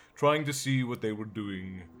kitchen, trying to see what they were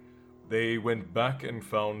doing, they went back and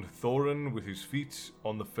found Thorin with his feet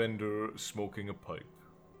on the fender smoking a pipe.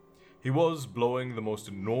 He was blowing the most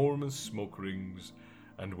enormous smoke rings,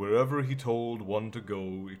 and wherever he told one to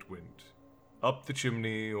go, it went. Up the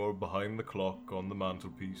chimney, or behind the clock on the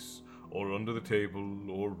mantelpiece, or under the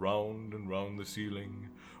table, or round and round the ceiling.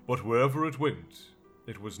 But wherever it went,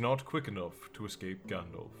 it was not quick enough to escape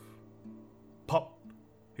Gandalf. Pop!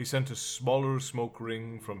 He sent a smaller smoke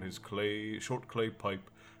ring from his short clay pipe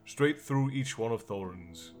straight through each one of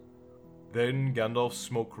Thorin's. Then Gandalf's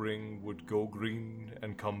smoke ring would go green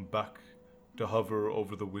and come back to hover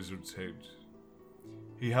over the wizard's head.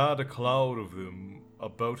 He had a cloud of them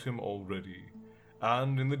about him already,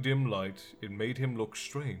 and in the dim light it made him look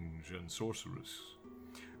strange and sorcerous.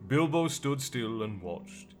 Bilbo stood still and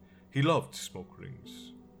watched. He loved smoke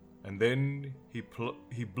rings. And then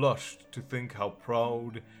he blushed to think how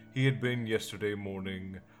proud he had been yesterday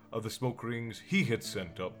morning of the smoke rings he had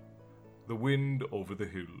sent up the wind over the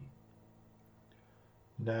hill.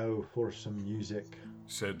 Now for some music,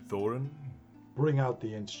 said Thorin. Bring out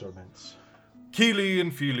the instruments. Keely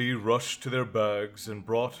and Feely rushed to their bags and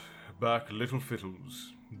brought back little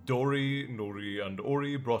fiddles. Dori, Nori, and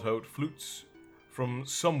Ori brought out flutes from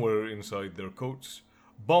somewhere inside their coats.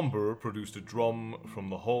 Bomber produced a drum from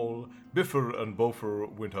the hall. Biffer and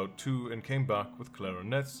Bofer went out too and came back with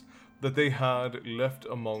clarinets that they had left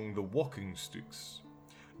among the walking sticks.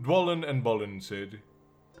 Dwalin and Bolin said,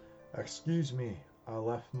 Excuse me, I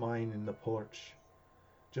left mine in the porch.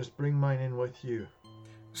 Just bring mine in with you,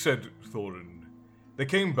 said Thorin. They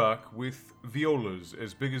came back with violas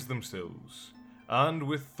as big as themselves, and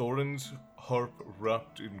with Thorin's harp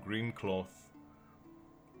wrapped in green cloth.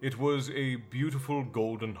 It was a beautiful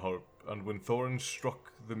golden harp, and when Thorin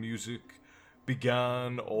struck, the music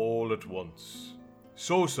began all at once,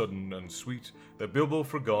 so sudden and sweet that Bilbo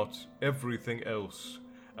forgot everything else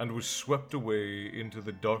and was swept away into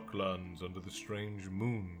the dark lands under the strange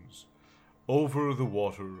moons, over the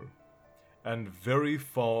water, and very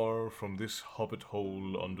far from this hobbit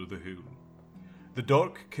hole under the hill. The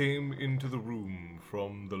dark came into the room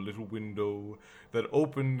from the little window that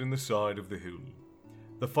opened in the side of the hill.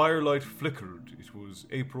 The firelight flickered, it was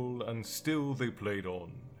April, and still they played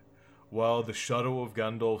on, while the shadow of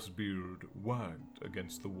Gandalf's beard wagged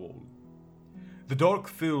against the wall. The dark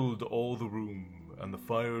filled all the room, and the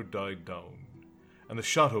fire died down, and the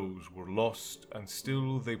shadows were lost, and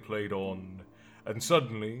still they played on, and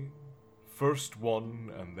suddenly, first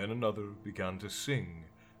one and then another began to sing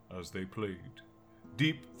as they played.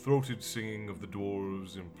 Deep-throated singing of the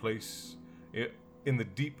dwarves in the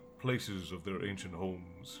deep places of their ancient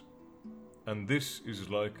homes. And this is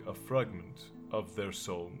like a fragment of their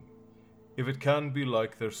song, if it can be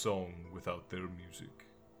like their song without their music.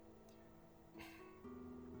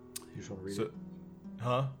 You just want to read it?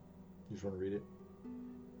 Huh? You just want to read it?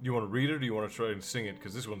 You want to read it, or do you want to try and sing it?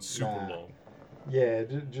 Because this one's super long. Yeah,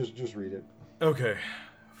 just read it. Okay.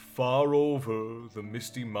 Far over the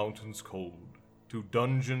misty mountains cold, to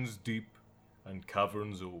dungeons deep and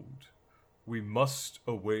caverns old, we must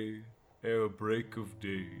away ere break of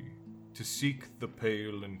day, to seek the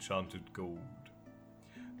pale enchanted gold.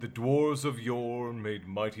 The dwarves of yore made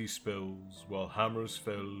mighty spells, while hammers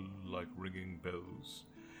fell like ringing bells,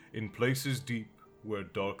 in places deep where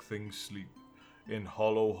dark things sleep, in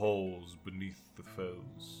hollow halls beneath the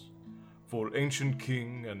fells. For ancient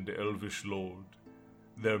king and elvish lord,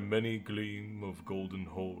 their many gleam of golden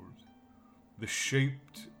hoard, the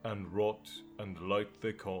shaped and wrought and light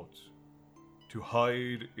they caught, to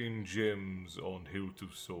hide in gems on hilt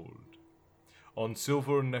of sword. On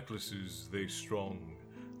silver necklaces they strung,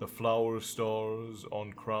 the flower stars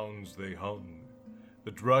on crowns they hung,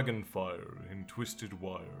 the dragon fire in twisted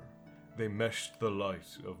wire, they meshed the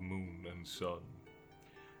light of moon and sun.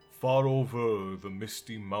 Far over the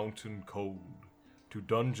misty mountain cold, to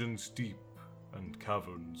dungeons deep and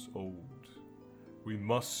caverns old, we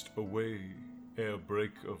must away ere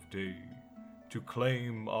break of day, to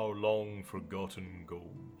claim our long-forgotten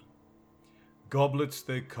gold. Goblets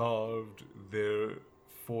they carved there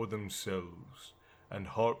for themselves, and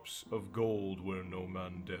harps of gold where no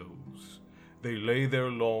man delves. They lay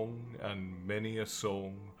there long, and many a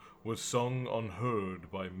song was sung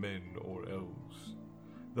unheard by men or elves.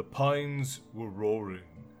 The pines were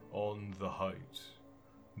roaring on the height.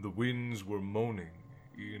 The winds were moaning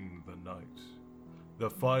in the night. The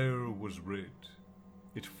fire was red,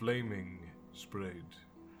 it flaming spread.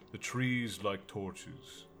 The trees like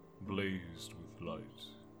torches blazed with light.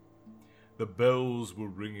 The bells were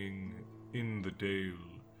ringing in the dale.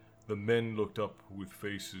 The men looked up with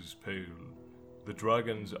faces pale. The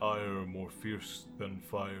dragon's ire, more fierce than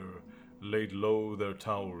fire, laid low their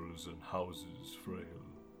towers and houses frail.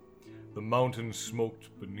 The mountains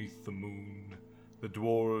smoked beneath the moon. The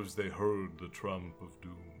dwarves, they heard the tramp of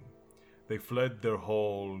doom. They fled their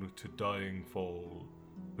hall to dying fall,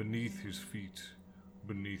 beneath his feet,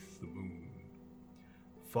 beneath the moon.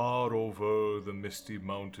 Far over the misty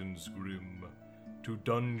mountains grim, to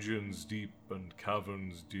dungeons deep and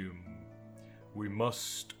caverns dim, we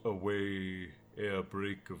must away ere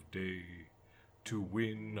break of day, to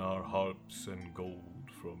win our hearts and gold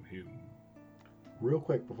from him. Real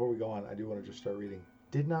quick, before we go on, I do want to just start reading.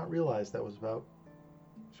 Did not realize that was about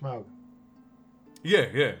Smaug. Yeah.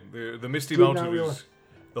 The Misty Did not Mountain realize- is...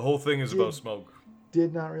 The whole thing is about Smaug.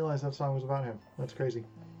 Did not realize that song was about him. That's crazy.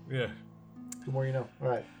 Yeah. The more you know. All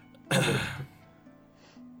right.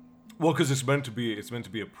 Well, because it's meant to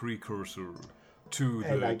be a precursor to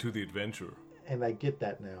And the adventure. And I get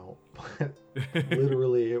that now, but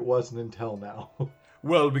literally it wasn't until now.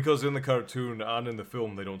 Well, because in the cartoon and in the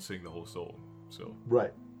film they don't sing the whole song. So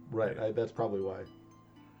Right. Yeah. That's probably why.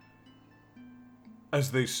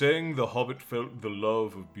 as they sang, the hobbit felt the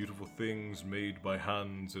love of beautiful things made by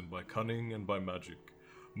hands and by cunning and by magic,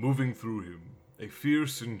 moving through him, a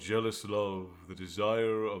fierce and jealous love, the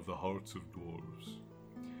desire of the hearts of dwarves.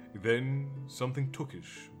 Then something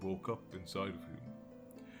tookish woke up inside of him,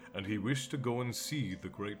 and he wished to go and see the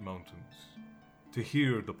great mountains, to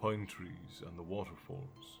hear the pine trees and the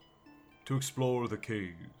waterfalls, to explore the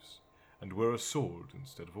caves, and wear a sword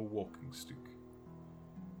instead of a walking stick.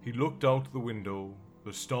 He looked out the window.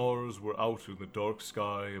 The stars were out in the dark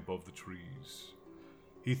sky above the trees.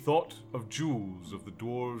 He thought of jewels of the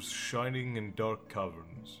dwarves shining in dark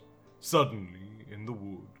caverns. Suddenly, in the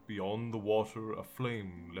wood, beyond the water, a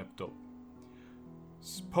flame leapt up.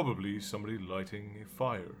 Probably somebody lighting a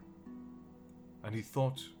fire. And he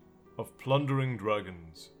thought of plundering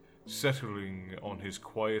dragons settling on his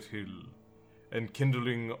quiet hill and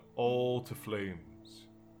kindling all to flames.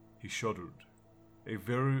 He shuddered.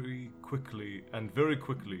 Very quickly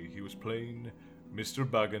he was playing Mr.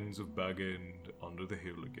 Baggins of Bag End under the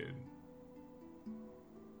hill again.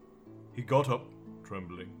 He got up,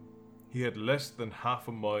 trembling. He had less than half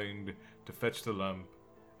a mind to fetch the lamp,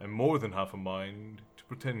 and more than half a mind to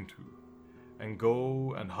pretend to, and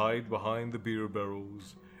go and hide behind the beer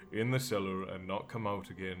barrels in the cellar and not come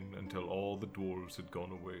out again until all the dwarves had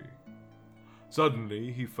gone away.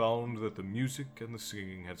 Suddenly he found that the music and the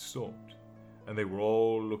singing had stopped, and they were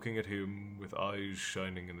all looking at him with eyes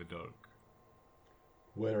shining in the dark.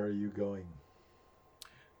 Where are you going?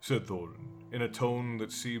 Said Thorin, in a tone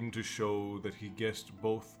that seemed to show that he guessed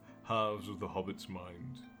both halves of the hobbit's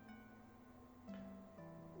mind.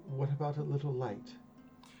 What about a little light?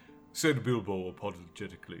 Said Bilbo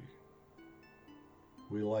apologetically.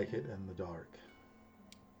 We like it in the dark.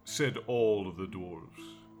 Said all of the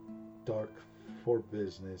dwarves. Dark for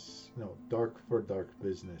business. No, dark for dark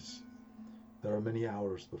business. There are many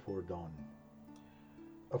hours before dawn.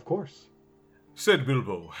 Of course. Said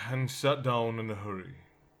Bilbo, and sat down in a hurry.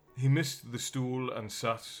 He missed the stool and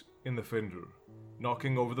sat in the fender,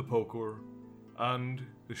 knocking over the poker and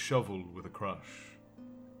the shovel with a crash.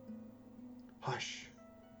 Hush.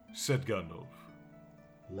 Said Gandalf.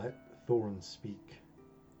 Let Thorin speak.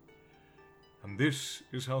 And this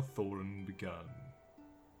is how Thorin began.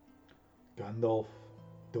 Gandalf,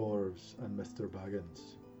 dwarves, and Mr.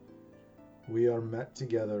 Baggins. We are met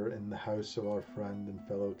together in the house of our friend and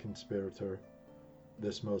fellow conspirator,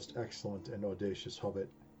 this most excellent and audacious hobbit.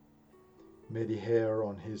 May the hair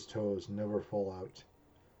on his toes never fall out.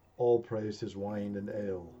 All praise his wine and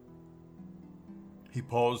ale. He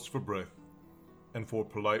paused for breath and for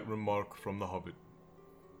polite remark from the hobbit,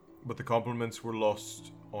 but the compliments were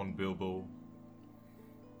lost on Bilbo.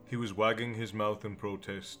 He was wagging his mouth in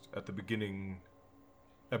protest at the beginning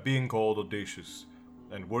at being called audacious,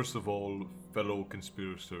 and worst of all, fellow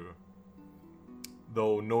conspirator.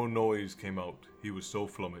 Though no noise came out, he was so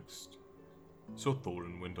flummoxed. So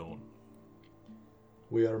Thorin went on.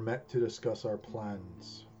 We are met to discuss our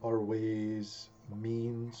plans, our ways,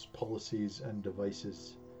 means, policies, and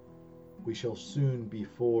devices. We shall soon,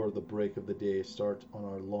 before the break of the day, start on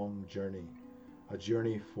our long journey. A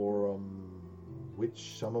journey for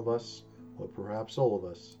which some of us, or perhaps all of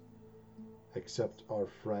us, except our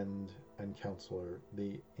friend and counselor,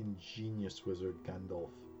 the ingenious wizard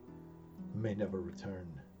Gandalf, may never return.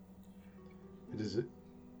 It is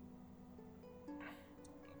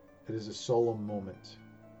a solemn moment.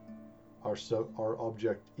 Our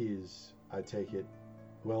object is, I take it,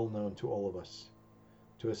 well known to all of us.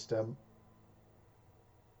 To establish.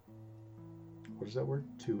 What is that word?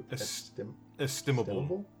 To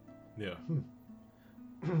estimable. Yeah.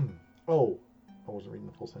 Oh, I wasn't reading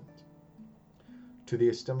the full sentence. To the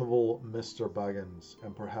estimable Mr. Baggins,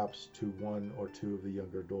 and perhaps to one or two of the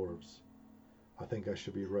younger dwarves. I think I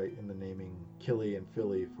should be right in the naming Killy and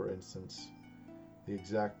Philly, for instance. The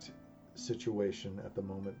exact situation at the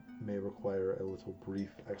moment may require a little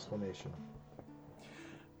brief explanation.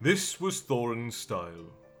 This was Thorin's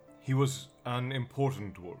style. He was an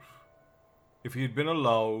important dwarf. If he had been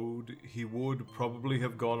allowed, he would probably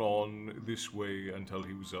have gone on this way until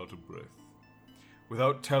he was out of breath,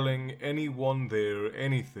 without telling anyone there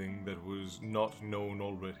anything that was not known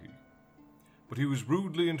already. But he was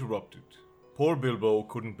rudely interrupted. Poor Bilbo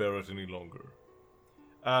couldn't bear it any longer.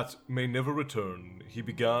 At May Never Return, he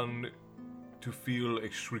began to feel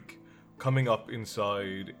a shriek coming up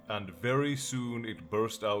inside, and very soon it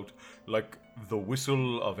burst out like the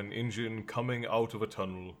whistle of an engine coming out of a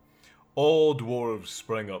tunnel. All dwarves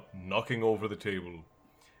sprang up, knocking over the table.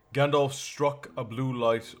 Gandalf struck a blue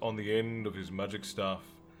light on the end of his magic staff,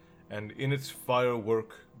 and in its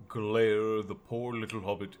firework glare the poor little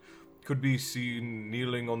hobbit could be seen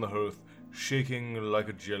kneeling on the hearth, shaking like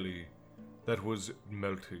a jelly that was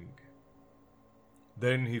melting.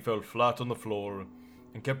 Then he fell flat on the floor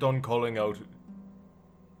and kept on calling out,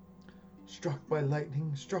 "Struck by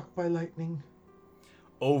lightning, struck by lightning,"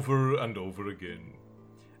 over and over again.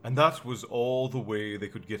 And that was all the way they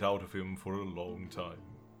could get out of him for a long time.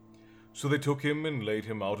 So they took him and laid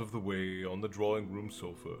him out of the way on the drawing room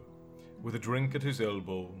sofa, with a drink at his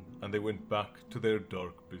elbow, and they went back to their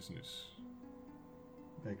dark business.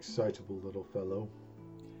 "Excitable little fellow,"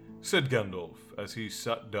 said Gandalf as he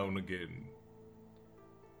sat down again.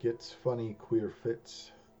 "Gets funny queer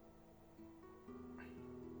fits.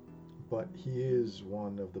 But he is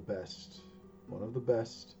one of the best,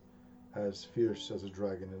 as fierce as a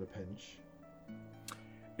dragon in a pinch."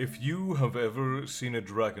 If you have ever seen a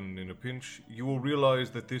dragon in a pinch, you will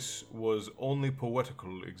realize that this was only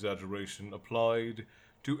poetical exaggeration applied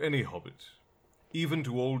to any hobbit, even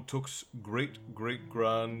to old Took's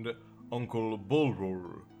great-great-grand uncle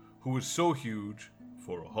Bulroar, who was so huge,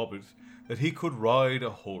 for a hobbit, that he could ride a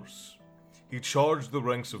horse. He charged the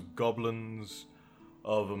ranks of goblins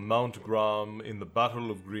of Mount Gram in the Battle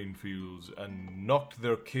of Greenfields and knocked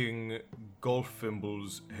their king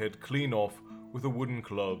Golfimble's head clean off with a wooden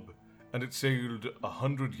club, and it sailed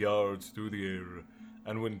 100 yards through the air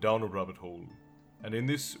and went down a rabbit hole. And in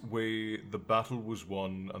this way the battle was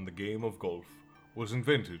won and the game of golf was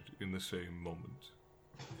invented in the same moment.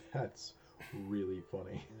 That's really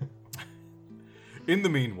funny. In the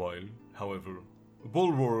meanwhile, however,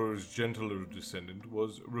 Bulroar's gentler descendant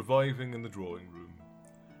was reviving in the drawing room.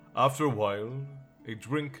 After a while and a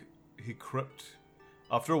drink, he crept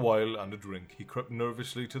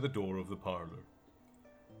nervously to the door of the parlor.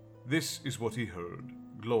 This is what he heard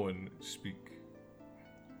Glóin speak.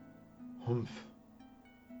 "Humph."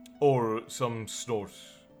 Or some snort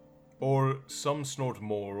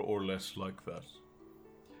more or less like that.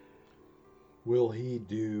 "Will he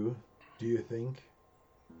do you think?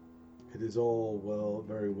 It is all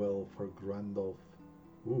very well for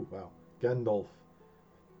Gandalf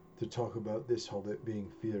to talk about this hobbit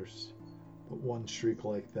being fierce, but one shriek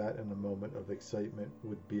like that in a moment of excitement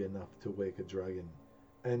would be enough to wake a dragon,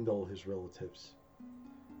 and all his relatives,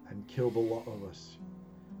 and kill the lot of us.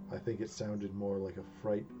 I think it sounded more like a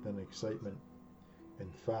fright than excitement.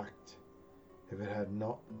 In fact, if it had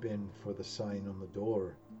not been for the sign on the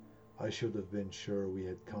door, I should have been sure we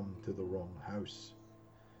had come to the wrong house.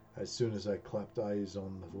 As soon as I clapped eyes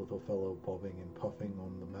on the little fellow bobbing and puffing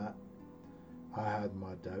on the mat, I had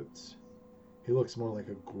my doubts. He looks more like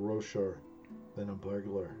a grocer than a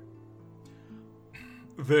burglar."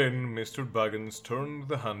 Then Mr. Baggins turned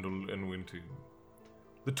the handle and went in.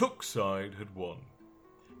 The Took side had won.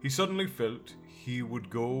 He suddenly felt he would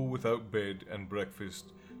go without bed and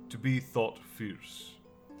breakfast to be thought fierce.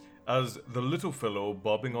 As the little fellow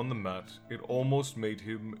bobbing on the mat, it almost made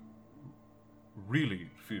him really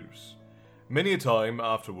fierce. Many a time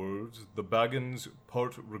afterwards, the Baggins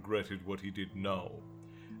part regretted what he did now,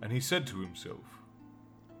 and he said to himself,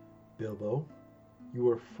 "Bilbo, you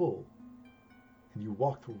were full, and you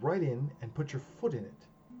walked right in and put your foot in it.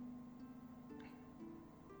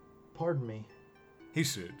 Pardon me," he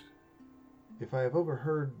said, "if I have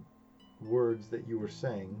overheard words that you were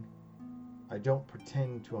saying. I don't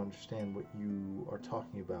pretend to understand what you are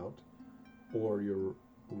talking about or your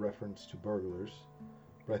reference to burglars,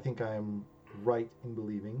 but I think I am right in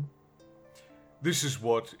believing This is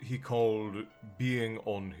what he called being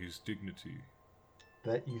on his dignity.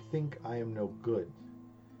 that you think I am no good.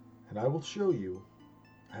 And I will show you.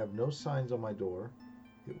 I have no signs on my door.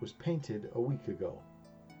 It was painted a week ago.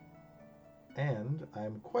 And I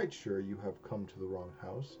am quite sure you have come to the wrong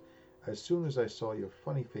house as soon as I saw your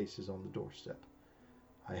funny faces on the doorstep.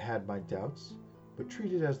 I had my doubts, but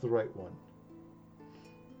treat it as the right one.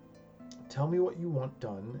 Tell me what you want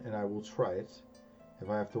done, and I will try it. If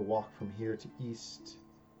I have to walk from here to the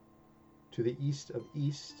east of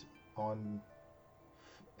East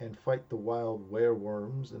and fight the wild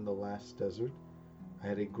wereworms in the last desert. I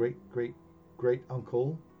had a great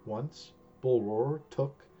uncle once, Bullroar,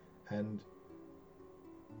 took, and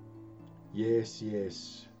yes,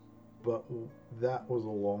 but that was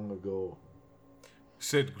long ago.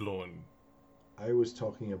 Said Gloin. I was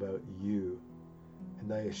talking about you,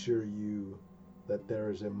 and I assure you that there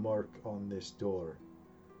is a mark on this door.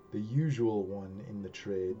 The usual one in the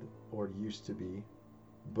trade, or used to be.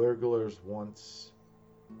 Burglar wants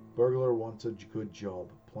a good job,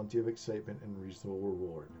 plenty of excitement and reasonable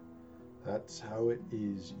reward. That's how it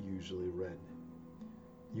is usually read.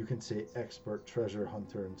 You can say expert treasure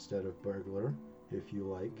hunter instead of burglar, if you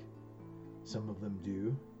like. Some of them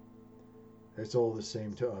do. It's all the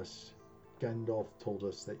same to us. Gandalf told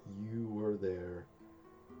us that you were there.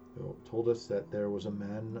 Told us that there was a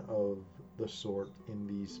man of the sort in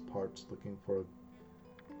these parts looking for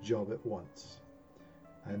a job at once,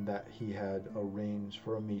 and that he had arranged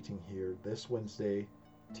for a meeting here this Wednesday,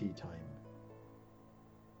 tea time.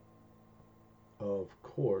 Of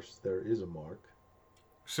course, there is a mark.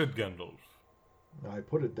 Said Gandalf. I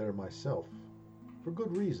put it there myself, for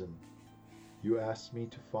good reason. You asked me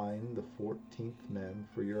to find the 14th man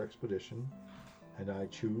for your expedition, and I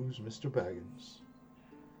choose Mr. Baggins.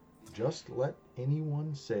 Just let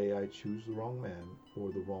anyone say I choose the wrong man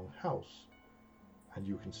or the wrong house, and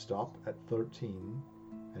you can stop at 13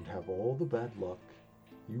 and have all the bad luck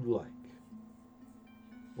you like.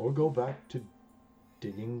 Or go back to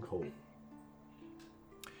digging coal.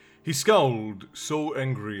 He scowled, so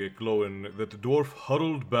angry at Gloin that the dwarf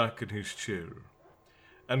huddled back in his chair.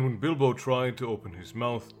 And when Bilbo tried to open his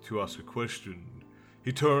mouth to ask a question,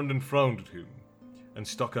 he turned and frowned at him, and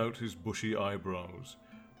stuck out his bushy eyebrows,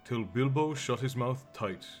 till Bilbo shut his mouth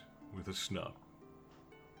tight with a snap.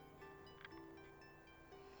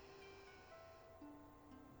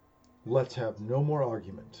 Let's have no more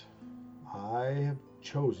argument. I have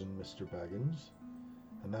chosen Mr. Baggins,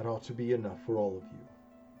 and that ought to be enough for all of you.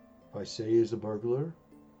 If I say he is a burglar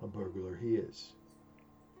he is,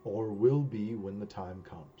 or will be when the time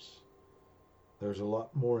comes. There's a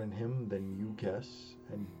lot more in him than you guess,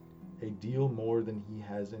 and a deal more than he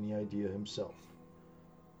has any idea himself.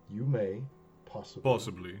 You may,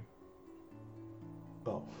 Possibly.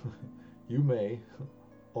 Oh, you may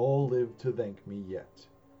all live to thank me yet.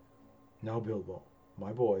 Now, Bilbo,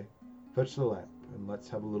 my boy, fetch the lamp, and let's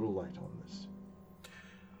have a little light on this.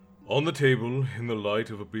 On the table, in the light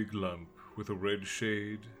of a big lamp with a red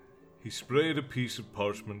shade, he spread a piece of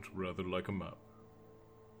parchment rather like a map.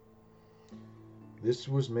 This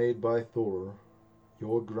was made by Thor,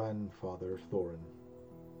 your grandfather Thorin.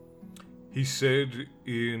 He said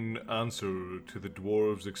in answer to the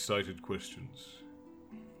dwarves' excited questions.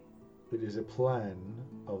 It is a plan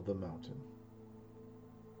of the mountain.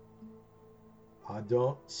 I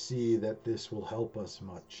don't see that this will help us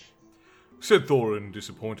much. Said Thorin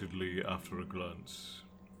disappointedly after a glance.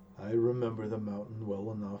 I remember the mountain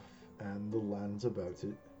well enough and the lands about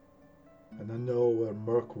it, and I know where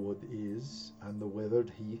Mirkwood is and the Withered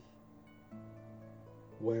Heath,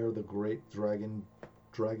 where the great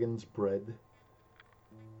dragons bred.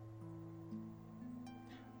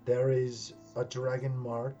 There is a dragon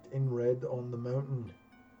marked in red on the mountain,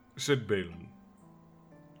 Said Balin.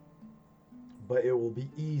 but it will be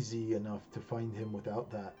easy enough to find him without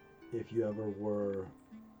that if we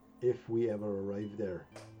ever arrive there.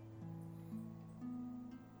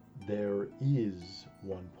 There is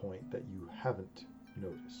one point that you haven't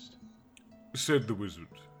noticed, Said the wizard.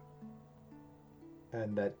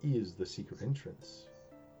 and that is the secret entrance.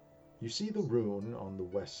 You see the rune on the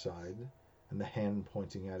west side, and the hand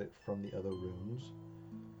pointing at it from the other runes?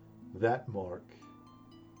 That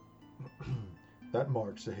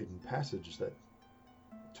marks a hidden passage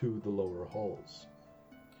to the lower halls.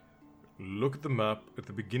 Look at the map at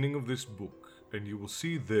the beginning of this book, and you will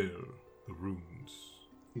see there the runes.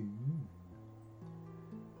 Ooh.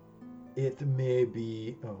 It may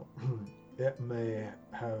be. Oh, it may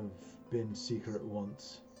have been secret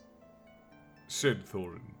once, said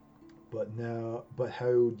Thorin. but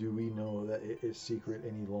how do we know that it is secret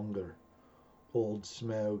any longer? Old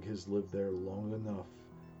Smaug has lived there long enough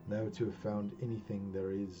now to have found anything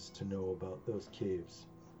there is to know about those caves.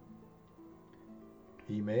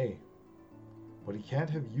 He may, but he can't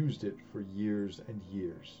have used it for years and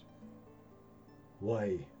years.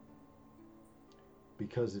 Why?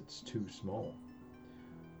 Because it's too small.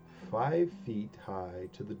 5 feet high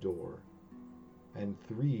to the door, and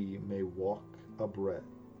 3 may walk abreast.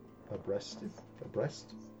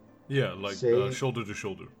 Yeah, like Say, shoulder to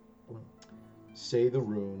shoulder. say the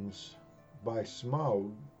runes. By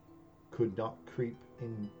Smaug could not creep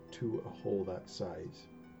into a hole that size.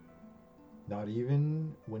 Not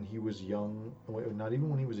even when he was young. Not even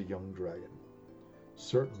when he was a young dragon.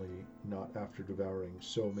 Certainly not after devouring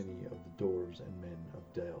so many of the dwarves and men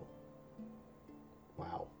of Dale.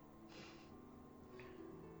 Wow.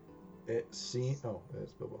 That's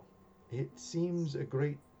Bilbo. It seems a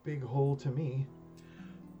great big hole to me.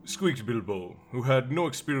 Squeaked Bilbo, who had no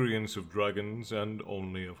experience of dragons and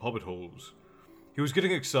only of hobbit holes. He was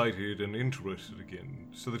getting excited and interested again,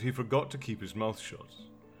 so that he forgot to keep his mouth shut.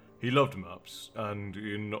 He loved maps, and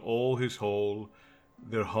in all his hall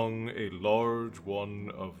there hung a large one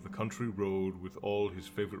of the country road with all his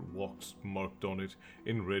favorite walks marked on it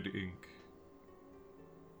in red ink.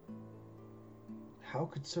 How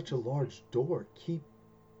could such a large door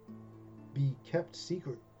be kept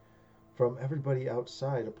secret from everybody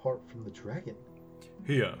outside apart from the dragon?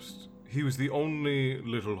 He asked. He was only a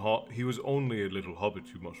little hobbit, you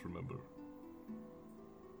must remember.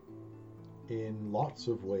 In lots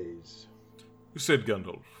of ways. Said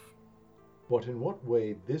Gandalf. But in what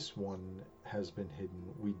way this one has been hidden,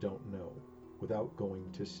 we don't know, without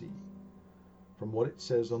going to see. From what it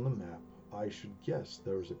says on the map, I should guess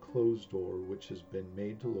there is a closed door which has been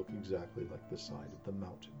made to look exactly like the side of the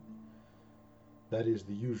mountain. That is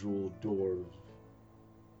the usual dwarves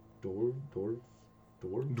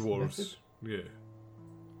Dwarves. method? Yeah.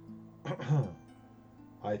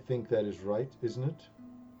 I think that is right, isn't it?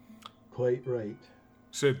 Quite right.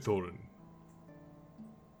 Said Thorin.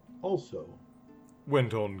 Also,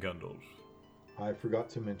 Went on Gandalf. I forgot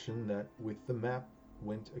to mention that with the map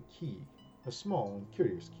went a key, a small and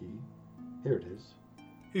curious key. Here it is.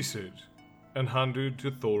 He said, and handed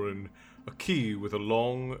to Thorin a key with a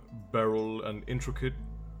long barrel and intricate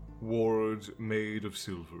wards made of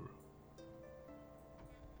silver.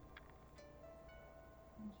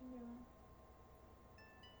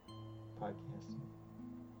 Podcasting.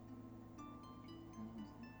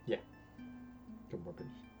 Yeah. Couple more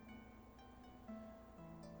pages.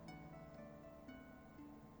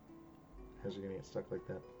 Eyes are gonna get stuck like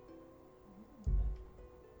that.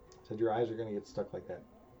 Said your eyes are gonna get stuck like that.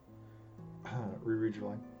 Reread your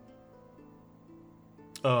line.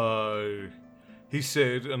 He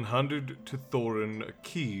said and handed to Thorin a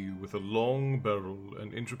key with a long barrel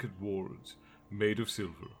and intricate wards made of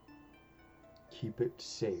silver. Keep it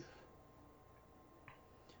safe.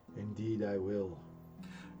 Indeed I will.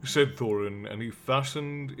 Said Thorin, and he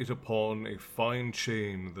fastened it upon a fine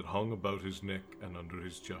chain that hung about his neck and under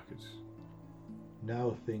his jacket.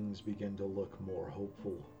 Now things begin to look more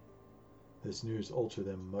hopeful. This news alters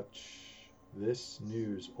them much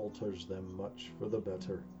for the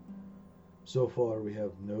better. So far we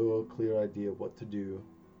have no clear idea what to do.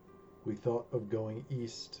 We thought of going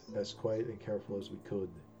east as quiet and careful as we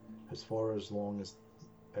could, as far as the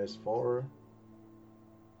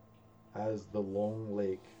long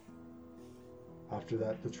lake. After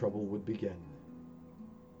that the trouble would begin.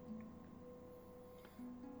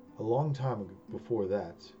 A long time before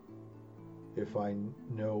that, if I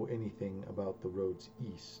know anything about the roads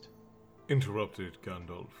east. Interrupted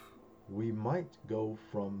Gandalf. We might go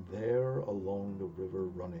from there along the river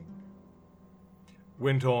running.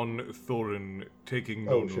 Went on Thorin, taking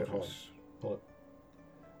no notice. Hold it.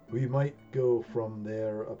 We might go from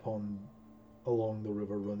there along the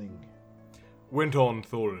river running. Went on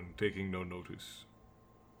Thorin, taking no notice.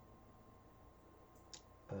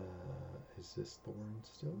 Is this Thorin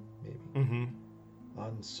still? Maybe. Mm-hmm.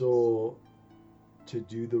 And so, to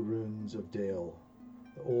do the runes of Dale,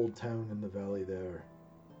 the old town in the valley there,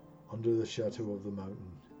 under the shadow of the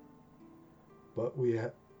mountain. But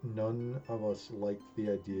none of us liked the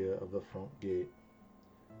idea of the front gate.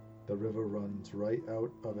 The river runs right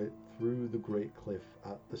out of it through the great cliff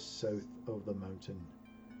at the south of the mountain,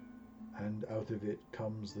 and out of it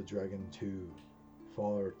comes the dragon too,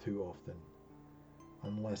 far too often,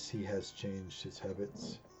 unless he has changed his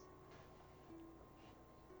habits.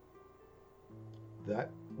 That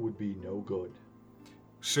would be no good.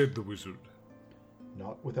 said the wizard.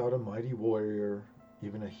 Not without a mighty warrior,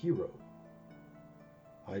 even a hero.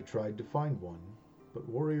 I tried to find one, but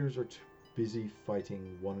warriors are too busy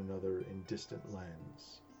fighting one another in distant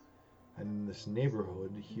lands. And in this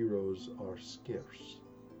neighborhood, heroes are scarce,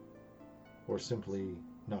 or simply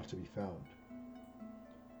not to be found.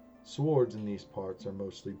 Swords in these parts are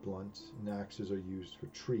mostly blunt, and axes are used for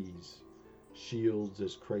trees, shields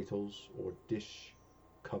as cradles or dish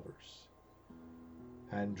covers.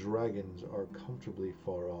 And dragons are comfortably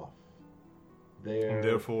far off. And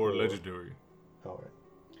therefore legendary. All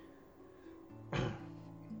right.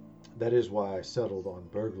 That is why I settled on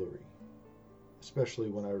burglary, especially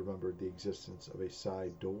when I remembered the existence of a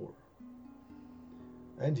side door.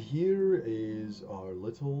 And here is our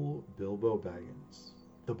little Bilbo Baggins,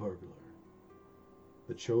 the burglar,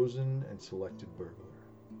 the chosen and selected burglar.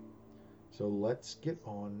 So let's get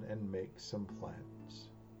on and make some plans.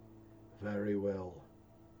 Very well,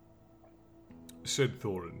 said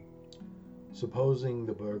Thorin. Supposing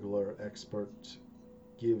the burglar expert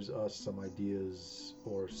gives us some ideas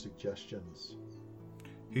or suggestions.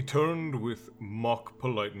 He turned with mock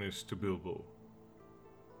politeness to Bilbo.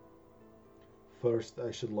 First,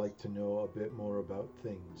 I should like to know a bit more about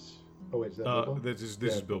things. Oh wait, is that Bilbo? This is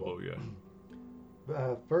Bilbo, yeah.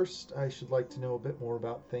 First, I should like to know a bit more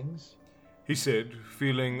about things. He said,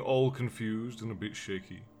 feeling all confused and a bit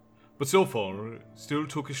shaky, but so far still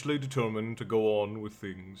tookishly determined to go on with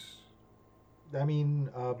things. I mean,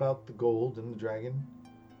 about the gold and the dragon,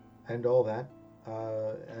 and all that,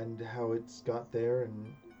 and how it's got there,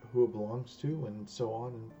 and who it belongs to, and so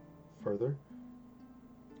on, and further.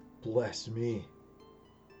 Bless me,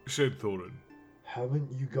 said Thorin. Haven't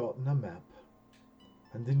you gotten a map?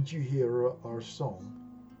 And didn't you hear our song?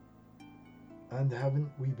 And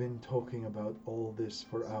haven't we been talking about all this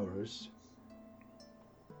for hours?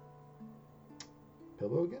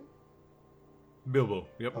 Bilbo again? Bilbo,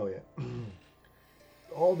 yep. Oh, yeah.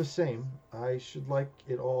 All the same, I should like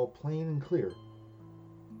it all plain and clear.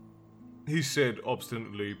 He said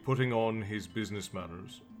obstinately, putting on his business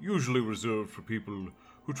manners, usually reserved for people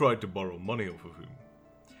who tried to borrow money off of him,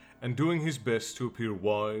 and doing his best to appear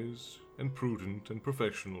wise and prudent and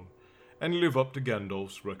professional, and live up to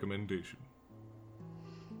Gandalf's recommendation.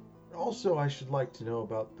 Also, I should like to know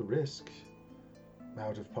about the risk,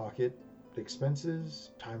 out-of-pocket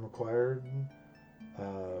expenses, time required,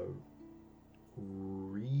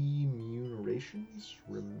 remunerations,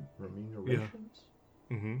 Yeah.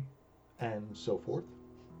 Mm-hmm. And so forth.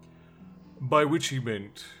 By which he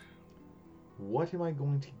meant, what am I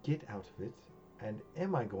going to get out of it, and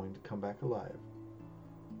am I going to come back alive?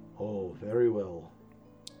 Oh, very well,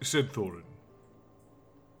 said Thorin.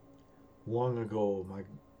 Long ago,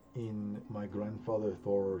 in my grandfather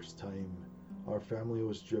Thor's time, our family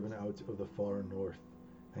was driven out of the far north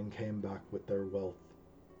and came back with their wealth.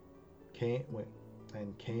 Came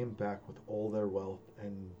back with all their wealth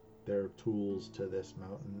and their tools to this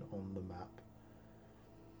mountain on the map.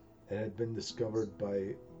 It had been discovered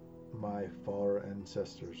by my far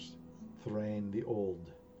ancestors, Thrain the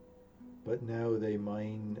Old. But now they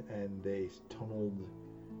mined and they tunneled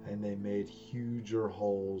and they made huger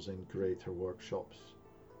halls and greater workshops.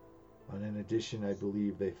 And in addition, I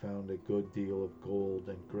believe they found a good deal of gold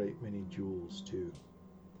and great many jewels too.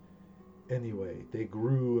 Anyway, they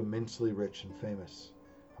grew immensely rich and famous,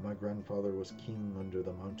 and my grandfather was king under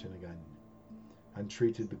the mountain again, and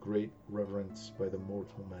treated the great reverence by the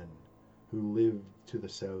mortal men who lived to the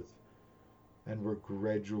south and were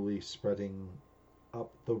gradually spreading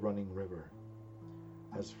up the running river,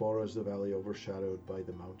 as far as the valley overshadowed by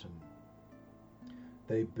the mountain.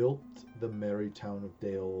 They built the merry town of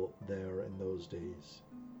Dale there in those days.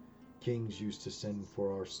 Kings used to send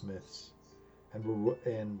for our smiths, and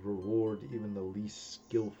reward even the least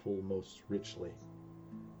skillful most richly.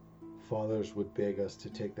 Fathers would beg us to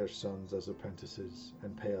take their sons as apprentices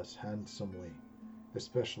and pay us handsomely,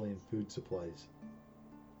 especially in food supplies,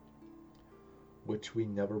 which we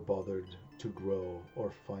never bothered to grow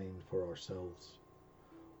or find for ourselves.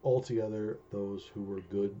 Altogether, those were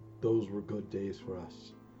good days for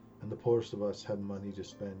us, and the poorest of us had money to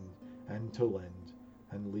spend and to lend,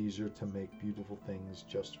 and leisure to make beautiful things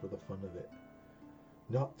just for the fun of it.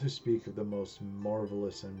 Not to speak of the most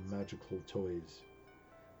marvelous and magical toys,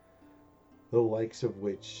 the likes of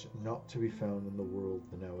which not to be found in the world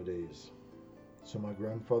nowadays. So my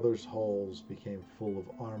grandfather's halls became full of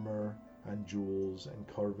armor and jewels and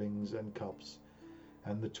carvings and cups,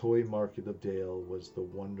 and the toy market of Dale was the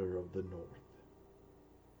wonder of the north.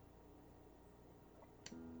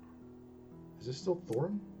 Is this still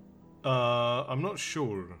Thorin? I'm not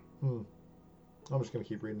sure. I'm just going to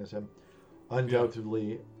keep reading this in.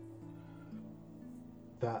 Undoubtedly,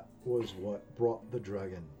 that was what brought the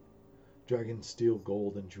dragon. Dragons steal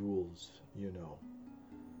gold and jewels, you know,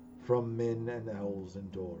 from men and elves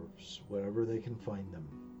and dwarves, wherever they can find them.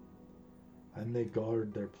 And they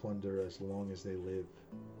guard their plunder as long as they live,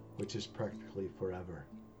 which is practically forever,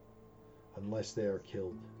 unless they are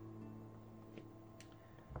killed.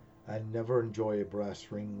 And never enjoy a brass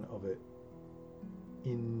ring of it.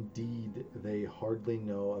 Indeed, they hardly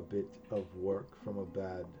know a good bit of work from a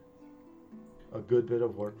bad,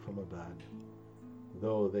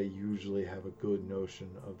 though they usually have a good notion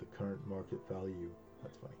of the current market value.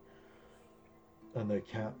 That's funny. And they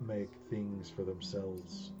can't make things for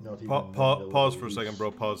themselves. Not even pause for a second,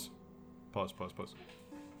 bro. Pause.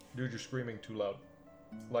 Dude, you're screaming too loud.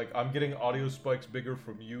 Like, I'm getting audio spikes bigger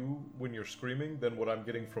from you when you're screaming than what I'm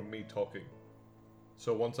getting from me talking.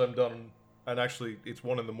 So once I'm done, and actually, it's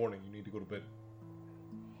 1 a.m, you need to go to bed.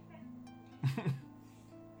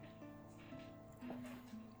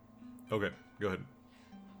 Okay, go ahead.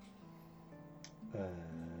 I don't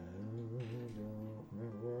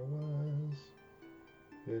remember where I was.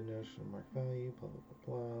 Good notion, mark value, blah, blah,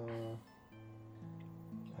 blah, blah.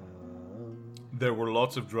 There were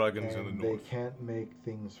lots of dragons in the north. They can't make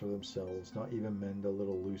things for themselves, not even mend a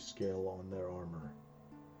little loose scale on their armor.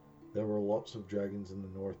 There were lots of dragons in the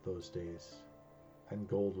north those days, and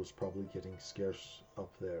gold was probably getting scarce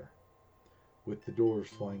up there. With the dwarves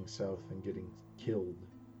flying south and getting killed,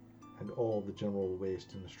 and all the general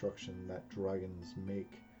waste and destruction that dragons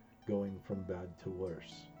make going from bad to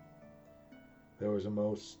worse. There was a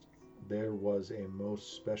most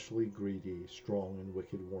specially greedy, strong, and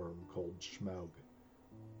wicked worm called Schmaug.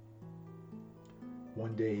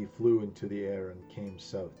 One day he flew into the air and came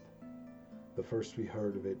south. The first we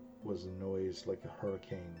heard of it was a noise like a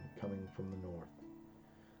hurricane coming from the north.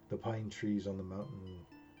 The pine trees on the mountain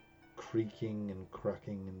creaking and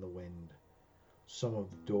cracking in the wind. Some of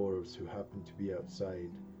the dwarves who happened to be outside,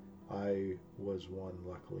 I was one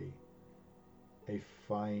luckily, a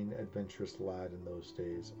fine adventurous lad in those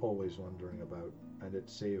days, always wandering about, and it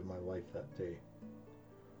saved my life that day.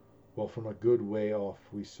 Well, from a good way off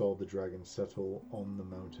we saw the dragon settle on the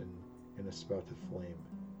mountain in a spout of flame,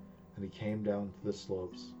 and he came down to the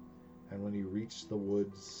slopes, and when he reached the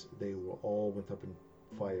woods they all went up in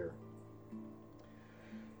fire.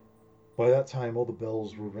 By that time all the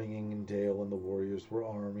bells were ringing in Dale and the warriors were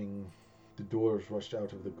arming. The dwarves rushed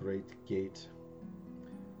out of the great gate,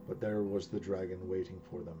 but there was the dragon waiting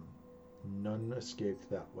for them. None escaped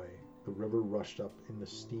that way. The river rushed up in the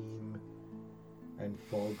steam, and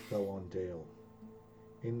fog fell on Dale.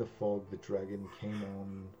 In the fog the dragon came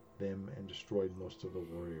on them and destroyed most of the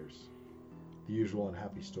warriors. The usual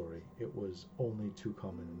unhappy story. It was only too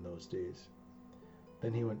common in those days.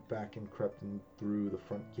 Then he went back and crept in through the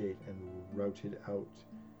front gate and routed out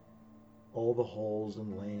all the halls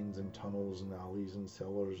and lanes and tunnels and alleys and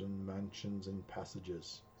cellars and mansions and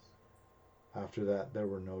passages. After that there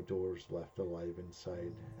were no dwarves left alive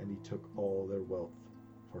inside, and he took all their wealth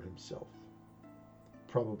for himself.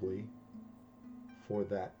 Probably, for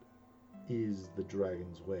that is the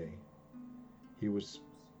dragon's way. He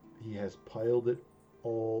has piled it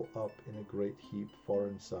all up in a great heap far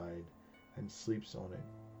inside, and sleeps on it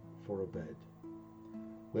for a bed.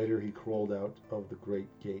 Later he crawled out of the great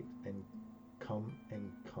gate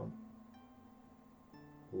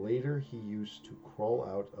Later he used to crawl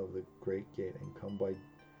out of the great gate and come by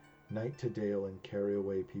night to Dale and carry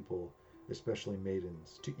away people, especially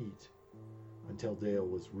maidens, to eat, until Dale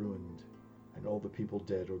was ruined and all the people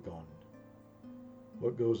dead or gone.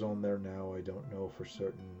 What goes on there now I don't know for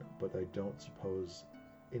certain, but I don't suppose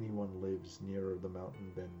anyone lives nearer the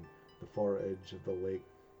mountain than the far edge of the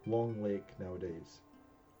long lake nowadays.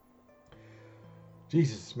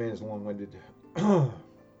 Jesus, this man is long-winded.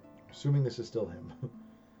 Assuming this is still him.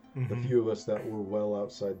 The few of us that were well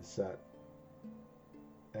outside sat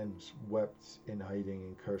and wept in hiding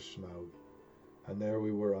and cursed Schmaug. And there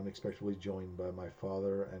we were unexpectedly joined by my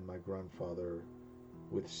father and my grandfather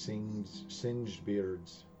with singed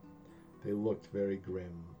beards. They looked very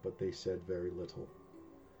grim, but they said very little.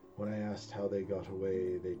 When I asked how they got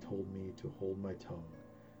away, they told me to hold my tongue,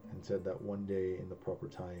 and said that one day in the proper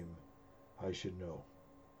time I should know.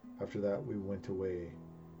 After that we went away,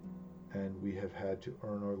 and we have had to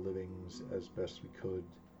earn our livings as best we could,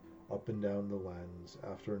 up and down the lands,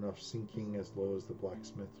 after enough sinking as low as the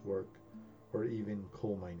blacksmith's work, or even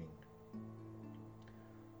coal mining.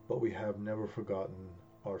 But we have never forgotten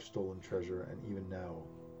our stolen treasure, and even now,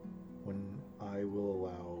 when I will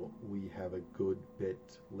allow we have a good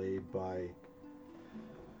bit laid by,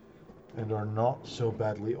 and are not so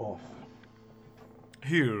badly off.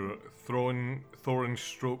 Here, Thorin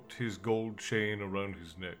stroked his gold chain around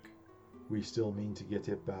his neck. We still mean to get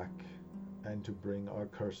it back and to bring our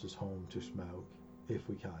curses home to Smaug, if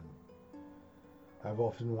we can. I've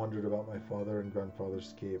often wondered about my father and grandfather's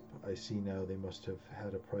escape. I see now they must have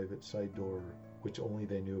had a private side door which only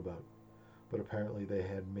they knew about. But apparently they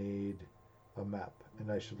had made a map,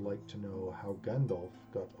 and I should like to know how Gandalf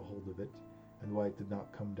got a hold of it and why it did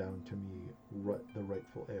not come down to me, the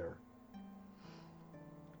rightful heir.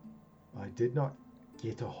 I did not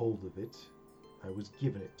get a hold of it. I was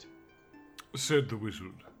given it. Said the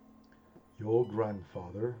wizard. Your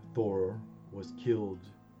grandfather, Thor, was killed,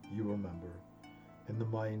 you remember, in the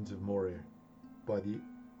mines of Moria by the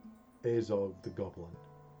Azog the Goblin.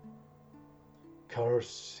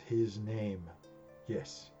 Curse his name,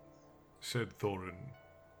 yes, said Thorin.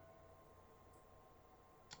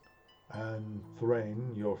 And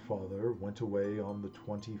Thrain, your father, went away on the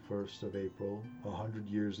 21st of April, 100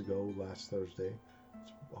 years ago, last Thursday.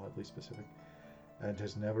 It's oddly specific. And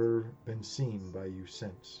has never been seen by you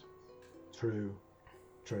since. True,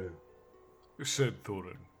 true, said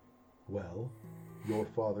Thorin. Well, your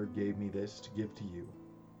father gave me this to give to you.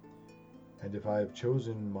 And if I have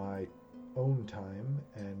chosen my own time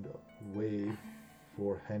and way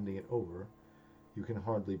for handing it over, you can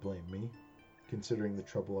hardly blame me, considering the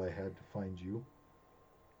trouble I had to find you.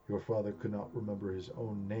 Your father could not remember his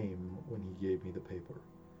own name when he gave me the paper,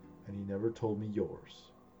 and he never told me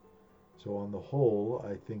yours. So on the whole,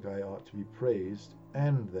 I think I ought to be praised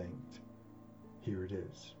and thanked. Here it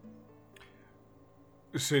is,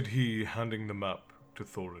 said he, handing the map to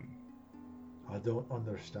Thorin. I don't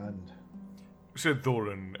understand, said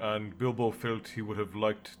Thorin, and Bilbo felt he would have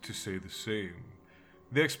liked to say the same.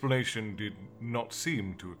 The explanation did not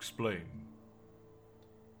seem to explain.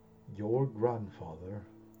 Your grandfather,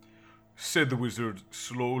 said the wizard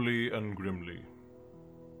slowly and grimly,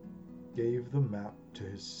 gave the map to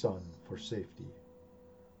his son for safety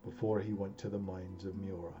before he went to the mines of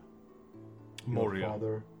Moria. Your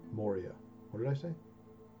father, Moria. What did I say?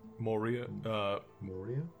 Moria?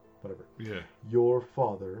 Moria? Whatever. Yeah. Your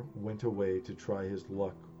father went away to try his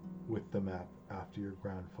luck with the map after your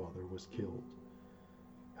grandfather was killed.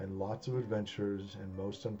 And lots of adventures and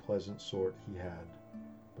most unpleasant sort he had,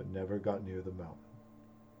 but never got near the mountain.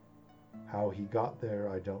 How he got there,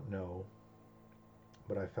 I don't know,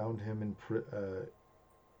 but I found him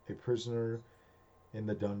a prisoner in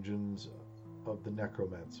the dungeons of the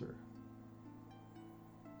Necromancer.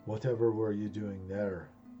 Whatever were you doing there?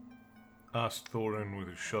 Asked Thorin with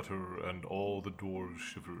a shudder, and all the dwarves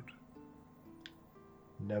shivered.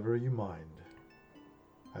 Never you mind.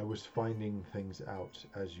 I was finding things out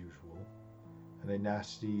as usual, and a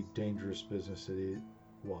nasty, dangerous business it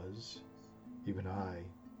was. Even I,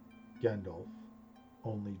 Gandalf,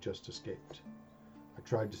 only just escaped. I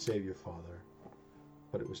tried to save your father,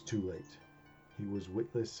 but it was too late. He was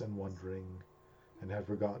witless and wandering, and had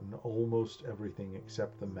forgotten almost everything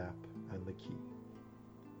except the map and the key.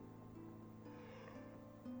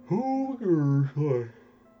 Oh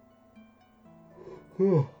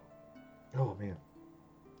man.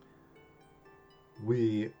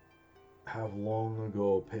 We have long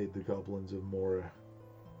ago paid the goblins of Moria.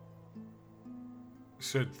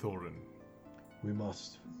 Said Thorin. We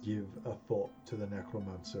must give a thought to the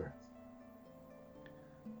Necromancer.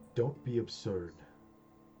 Don't be absurd.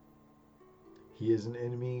 He is an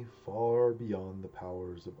enemy far beyond the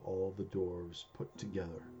powers of all the dwarves put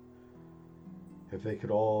together. If they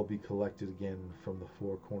could all be collected again from the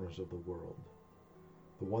four corners of the world.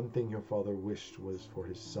 The one thing your father wished was for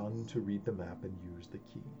his son to read the map and use the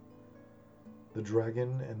key. The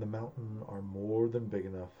dragon and the mountain are more than big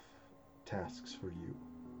enough tasks for you.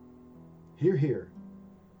 Hear, hear,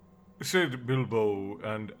 said Bilbo,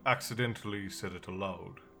 and accidentally said it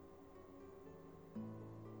aloud.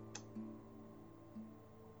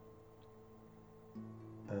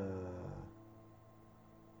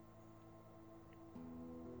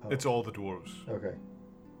 It's all the dwarves. Okay.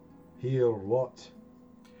 Hear what?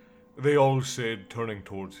 They all said, turning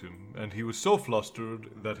towards him, and he was so flustered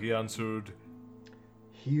that he answered,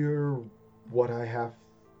 Hear what I have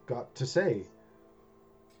got to say.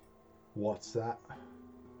 What's that?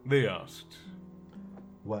 They asked.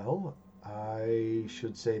 Well, I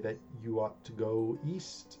should say that you ought to go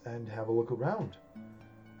east and have a look around.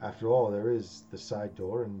 After all, there is the side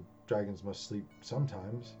door, and dragons must sleep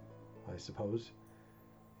sometimes, I suppose.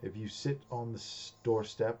 If you sit on the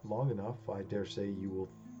doorstep long enough, I dare say you will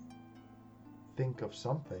think of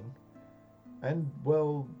something. And,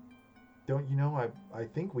 well, don't you know, I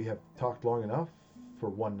think we have talked long enough for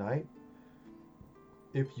one night.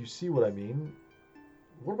 If you see what I mean.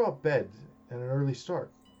 What about bed and an early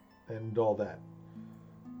start and all that.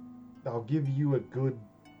 I'll give you a good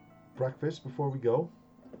breakfast before we go.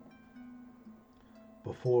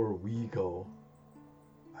 Before we go,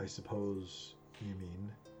 I suppose you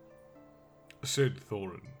mean. Said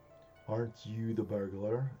Thorin. Aren't you the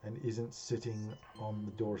burglar, and isn't sitting on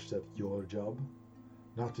the doorstep your job?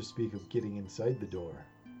 Not to speak of getting inside the door.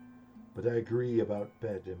 But I agree about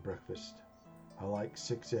bed and breakfast. I like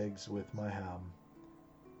 6 eggs with my ham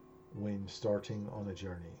when starting on a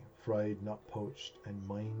journey. Fried, not poached, and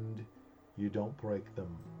mind you don't break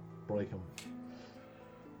them. Break them.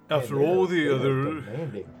 After all the other...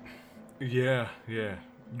 demanding. Yeah.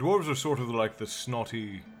 Dwarves are sort of like the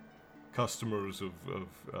snotty customers of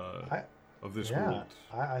this world.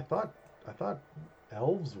 I thought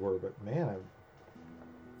elves were, but man, I'm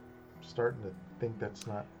starting to think that's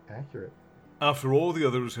not accurate. After all the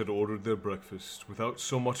others had ordered their breakfast without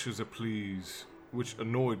so much as a please, which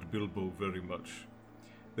annoyed Bilbo very much,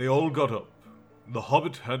 they all got up. The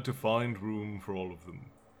hobbit had to find room for all of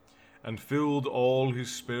them, and filled all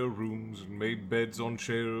his spare rooms and made beds on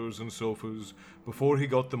chairs and sofas before he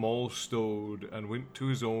got them all stowed and went to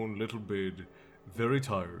his own little bed, very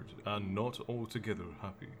tired and not altogether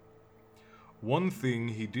happy. One thing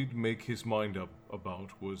he did make his mind up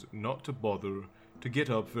about was not to bother to get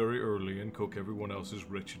up very early and cook everyone else's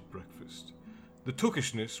wretched breakfast. The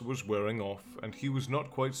tookishness was wearing off, and he was not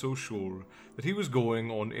quite so sure that he was going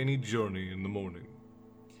on any journey in the morning.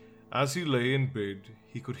 As he lay in bed,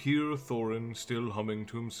 he could hear Thorin still humming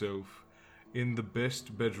to himself in the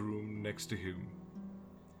best bedroom next to him.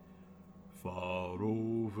 Far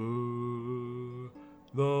over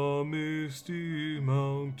the misty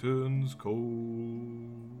mountains cold,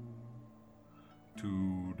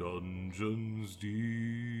 to dungeons deep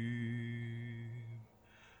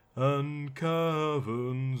and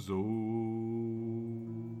caverns old,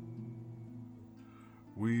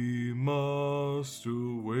 we must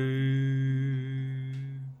away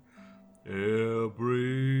ere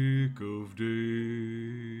break of day,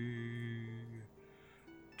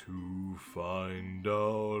 to find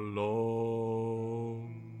our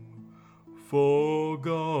long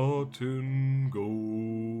forgotten gold.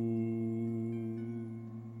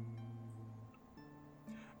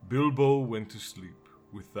 Bilbo went to sleep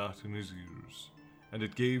with that in his ears, and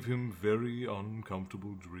it gave him very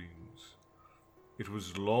uncomfortable dreams. It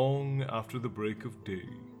was long after the break of day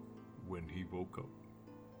when he woke up.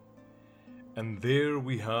 And there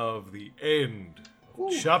we have the end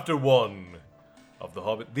of Chapter 1 of The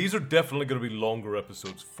Hobbit. These are definitely going to be longer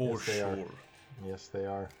episodes, for sure. Yes, they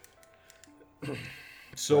are.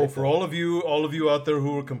 So for all of you out there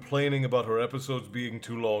who are complaining about our episodes being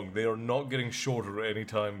too long, they are not getting shorter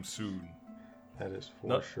anytime soon. That is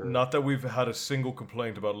for sure. Not that we've had a single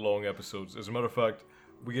complaint about long episodes. As a matter of fact,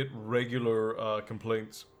 we get regular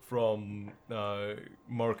complaints from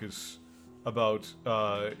Marcus about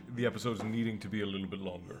the episodes needing to be a little bit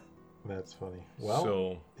longer. That's funny.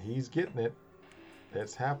 Well, he's getting it.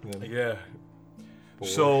 It's happening. Yeah. For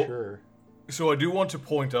sure. So I do want to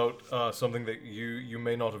point out something that you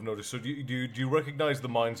may not have noticed. So do you recognize the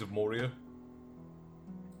Mines of Moria?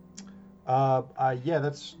 Yeah,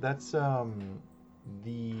 that's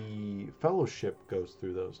the Fellowship goes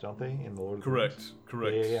through those, don't they? In the Lord of the Rings?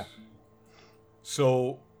 Correct. Yeah.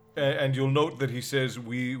 So, and you'll note that he says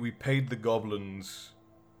we paid the goblins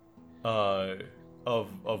of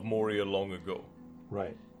Moria long ago.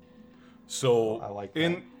 Right. So I like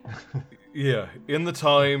that. in the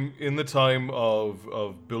time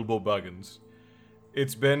of Bilbo Baggins,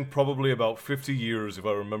 it's been probably about 50 years, if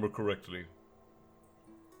I remember correctly,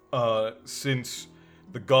 since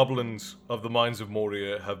the goblins of the Mines of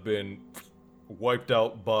Moria have been wiped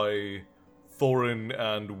out by Thorin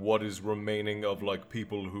and what is remaining of like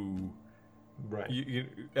people who, right?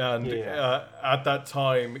 At that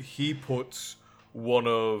time he puts one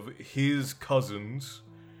of his cousins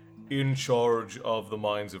in charge of the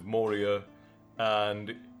Mines of Moria,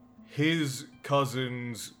 and his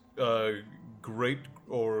cousin's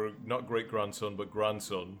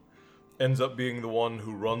grandson ends up being the one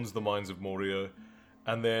who runs the Mines of Moria,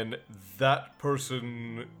 and then that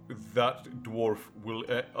person, that dwarf,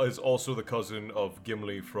 is also the cousin of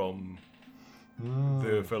Gimli from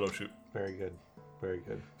the Fellowship. Very good. Very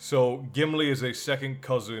good. So Gimli is a second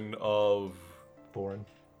cousin of Thorin.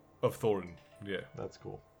 Yeah. That's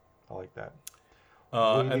cool. I like that.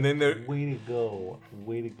 And then there. Way to go,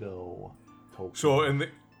 Tolkien. So and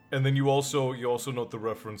then you also note the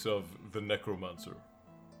reference of the necromancer.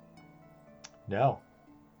 No.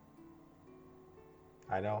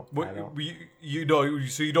 I don't. You know,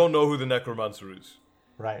 so you don't know who the necromancer is,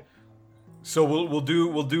 right? So we'll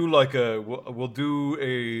do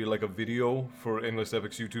a video for Endless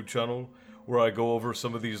Epics YouTube channel where I go over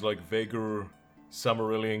some of these like vaguer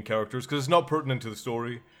Samarillion characters because it's not pertinent to the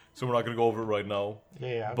story, so we're not going to go over it right now. Yeah,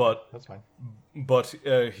 okay. But That's fine. But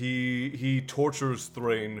he tortures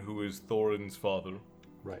Thrain, who is Thorin's father,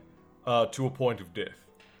 Right. to a point of death.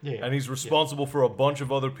 Yeah. And he's responsible for a bunch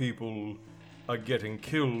of other people getting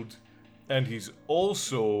killed, and he's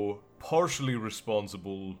also partially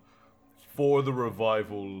responsible for the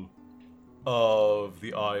revival of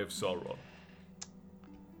the Eye of Sauron.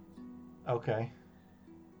 Okay.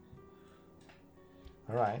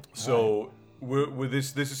 All right. So with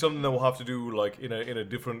this is something that we'll have to do like in a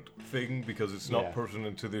different thing because it's not Yeah.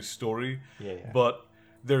 pertinent to this story. Yeah. But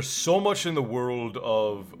there's so much in the world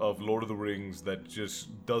of Lord of the Rings that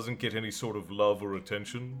just doesn't get any sort of love or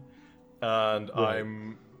attention, and Right.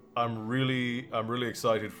 I'm really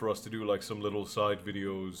excited for us to do like some little side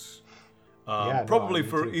videos, Yeah, no, probably me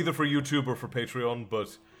for too. either for YouTube or for Patreon,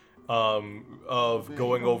 but of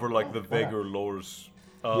going over like the vaguer lores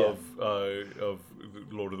of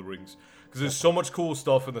Lord of the Rings, because there's so much cool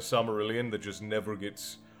stuff in the Samarillion that just never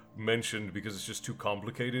gets mentioned because it's just too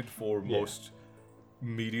complicated for most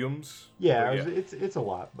mediums. Yeah, But it's a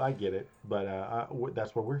lot. I get it, but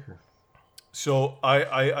that's why we're here. So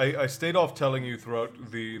I stayed off telling you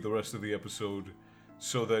throughout the rest of the episode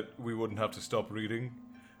so that we wouldn't have to stop reading.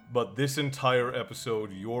 But this entire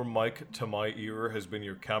episode, your mic to my ear has been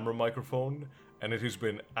your camera microphone, and it has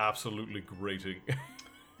been absolutely grating.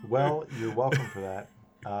 Well, you're welcome for that.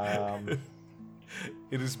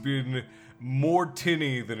 It has been more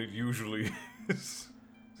tinny than it usually is.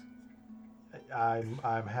 I'm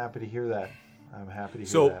happy to hear that. I'm happy to hear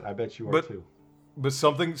So, that. I bet you are but- too. But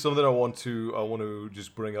something I want to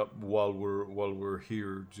just bring up while we're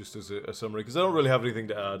here, just as a summary, because I don't really have anything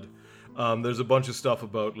to add. There's a bunch of stuff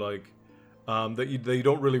about like that you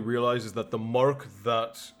don't really realize is that the mark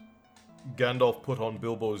that Gandalf put on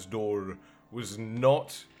Bilbo's door was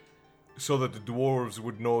not so that the dwarves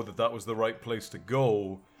would know that that was the right place to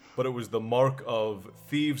go, but it was the mark of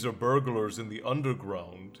thieves or burglars in the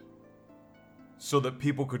underground, so that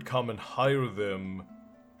people could come and hire them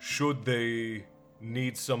should they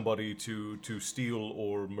need somebody to steal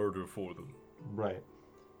or murder for them. Right.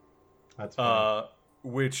 That's fine.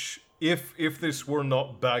 Which, if this were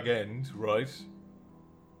not Bag End, right,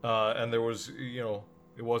 and there was,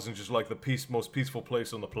 it wasn't just like the most peaceful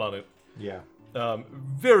place on the planet, Yeah.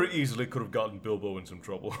 very easily could have gotten Bilbo in some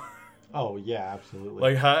trouble. Oh yeah,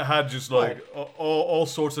 absolutely. Like, had just like all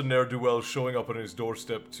sorts of ne'er-do-wells showing up on his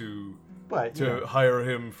doorstep to but you know, hire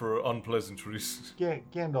him for unpleasantries.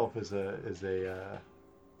 Gandalf is a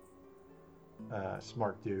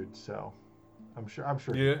smart dude, so I'm sure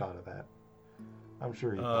he Yeah. thought of that. I'm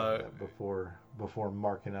sure he thought of that before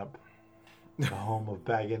marking up the home of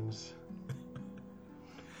Baggins.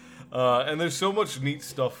 And there's so much neat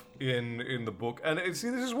stuff in the book, and see,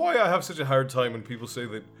 this is why I have such a hard time when people say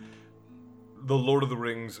that the Lord of the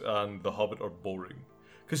Rings and the Hobbit are boring.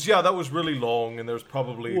 Because that was really long, and there's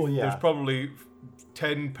probably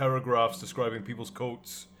 10 paragraphs describing people's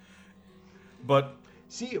coats. But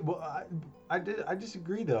See, well, I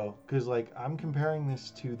disagree though, because like I'm comparing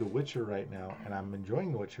this to The Witcher right now, and I'm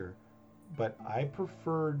enjoying The Witcher, but I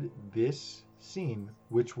preferred this scene,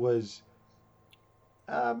 which was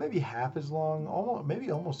maybe half as long,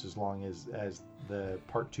 almost as long as the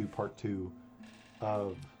part two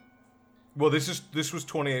of. well, this was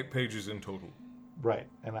 28 pages in total. Right,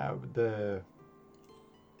 and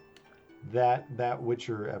that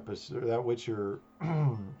Witcher episode, that Witcher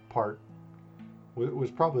part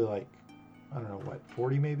was probably like, I don't know, what,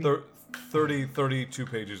 40 maybe? 32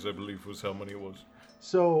 pages, I believe, was how many it was.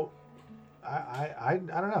 So, I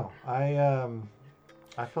don't know.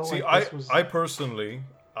 I felt See, like this was. I personally,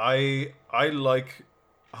 I like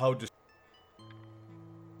how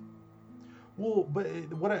Well, but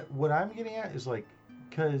what I'm getting at is like,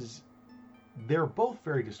 because they're both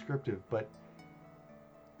very descriptive, but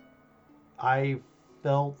I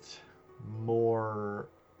felt more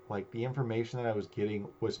like the information that I was getting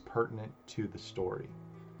was pertinent to the story.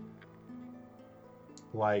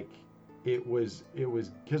 Like it was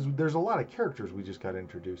because there's a lot of characters we just got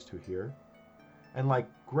introduced to here, and like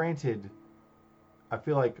granted, I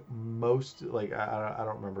feel like most like I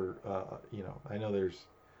don't remember I know there's,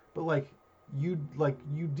 but like you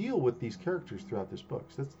deal with these characters throughout this book.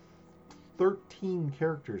 So that's 13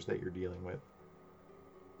 characters that you're dealing with,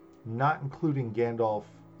 not including Gandalf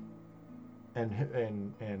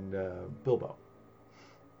and Bilbo.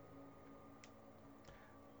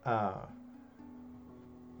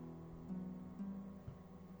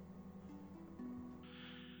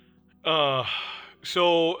 Uh,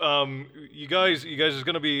 so you guys, there's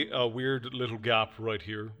gonna be a weird little gap right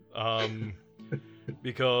here,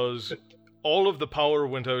 because all of the power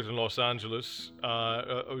went out in Los Angeles,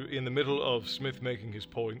 in the middle of Smith making his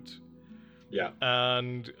point, Yeah,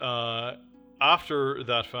 and after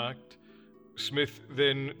that fact, Smith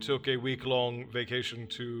then took a week-long vacation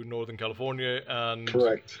to Northern California, and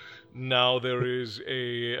correct. now there is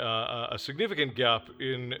a significant gap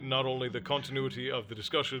in not only the continuity of the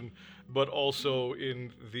discussion, but also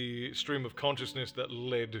in the stream of consciousness that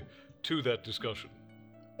led to that discussion.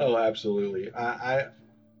 Oh, absolutely.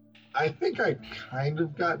 I think I kind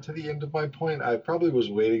of got to the end of my point. I probably was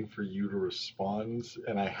waiting for you to respond,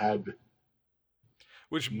 and I had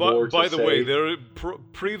Which, more to by the way, say. there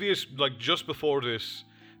previous, like just before this,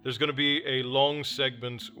 there's going to be a long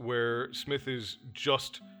segment where Smith is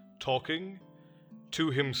just talking to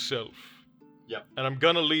himself, Yep. and I'm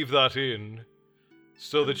gonna leave that in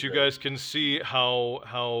so that you Okay. guys can see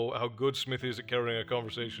how good Smith is at carrying a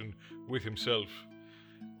conversation with himself.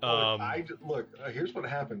 Look. Here's what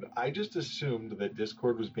happened. I just assumed that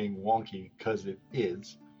Discord was being wonky because it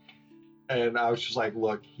is, and I was just like,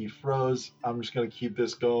 "Look, he froze. I'm just gonna keep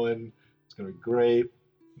this going. It's gonna be great.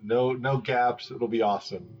 No gaps. It'll be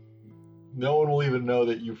awesome. No one will even know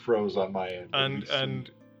that you froze on my end. It'll be and sweet."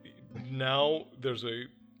 and now there's a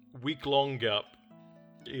week-long gap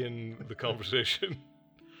in the conversation.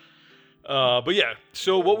 But yeah,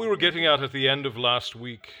 so what we were getting at the end of last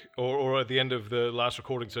week, or at the end of the last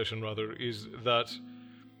recording session, rather, is that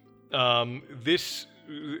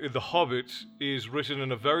The Hobbit is written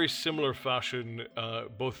in a very similar fashion,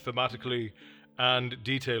 both thematically and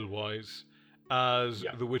detail-wise, as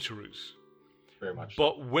Yeah, The Witcher is. very much so.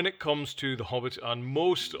 But when it comes to The Hobbit and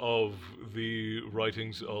most of the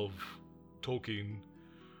writings of Tolkien,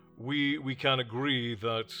 we can agree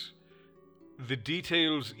that the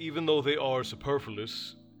details, even though they are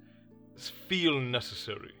superfluous, feel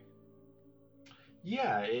necessary.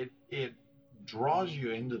 Yeah, it draws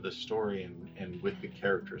you into the story and with the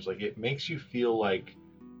characters. Like it makes you feel like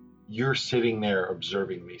you're sitting there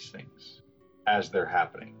observing these things as they're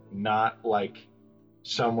happening, not like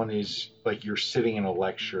someone is like you're sitting in a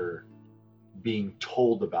lecture being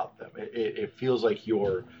told about them. It feels like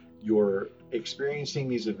you're experiencing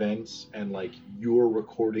these events and like you're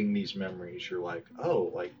recording these memories. You're like,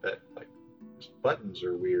 oh, like that, like these buttons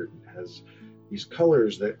are weird and has these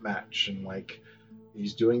colors that match, and like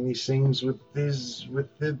he's doing these things with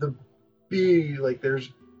the bead, like there's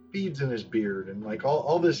beads in his beard, and like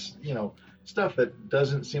all this, stuff that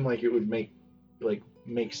doesn't seem like it would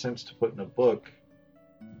make sense to put in a book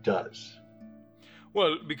does.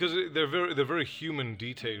 Well, because they're very human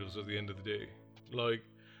details at the end of the day. Like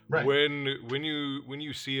Right. when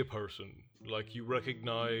you see a person, like you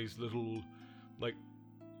recognize little, like,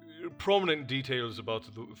 prominent details about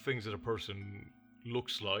the things that a person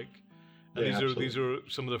looks like, and Yeah, these are these absolutely. are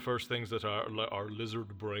some of the first things that our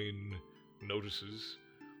lizard brain notices.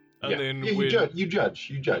 And Yeah, then yeah. You judge.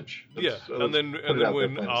 yeah, and Let's then put and it then out there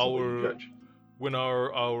plainly. You judge. when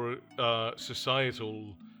our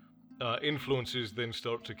societal influences then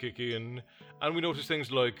start to kick in, and we notice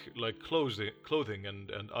things like clothing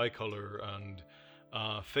and eye color and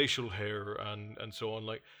facial hair and so on,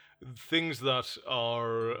 like things that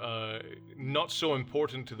are not so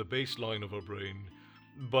important to the baseline of our brain,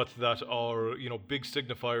 but that are big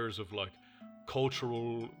signifiers of like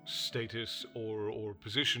cultural status or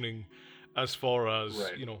positioning, as far as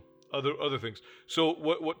Right. other things. So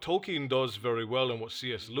what Tolkien does very well, and what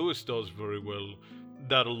C.S. Lewis does very well,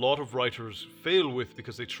 that a lot of writers fail with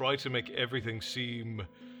because they try to make everything seem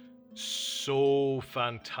so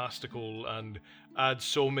fantastical and add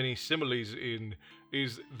so many similes in,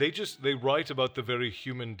 is they write about the very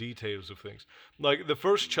human details of things. Like the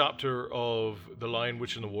first chapter of The Lion,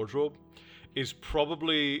 Witch, and the Wardrobe is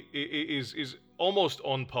probably is almost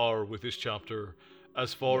on par with this chapter,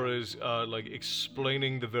 as far Yeah. as like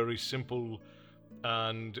explaining the very simple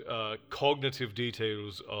and cognitive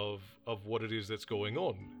details of what it is that's going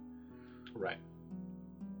on. Right.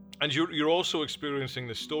 And you're also experiencing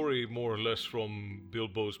the story more or less from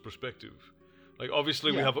Bilbo's perspective. Like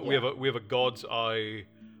obviously we Yeah. have a, we have Yeah. a we have a God's Eye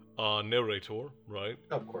narrator, right?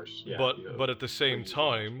 Of course. Yeah. But at the same Brings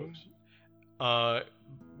along his time, books. uh,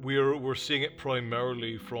 we're seeing it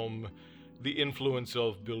primarily from the influence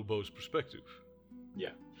of Bilbo's perspective. Yeah.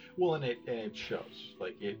 Well, and it shows.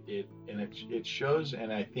 Like it shows,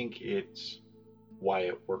 and I think it's why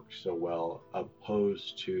it works so well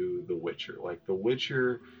opposed to The Witcher. Like The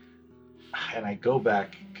Witcher, and I go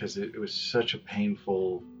back because it was such a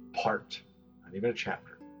painful part, not even a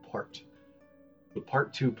chapter, part. The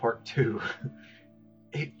part two,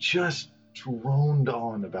 it just droned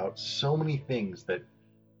on about so many things that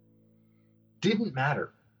didn't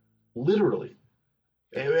matter, literally.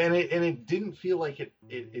 And it didn't feel like it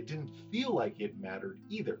didn't feel like it mattered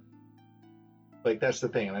either. Like that's the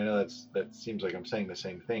thing, and I know that seems like I'm saying the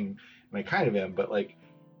same thing, and I kind of am, but like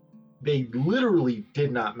they literally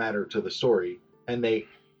did not matter to the story, and they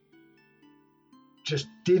just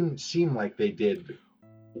didn't seem like they did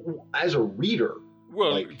as a reader.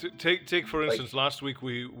 Well, Like, take for like instance, last week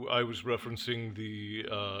I was referencing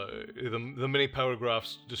the many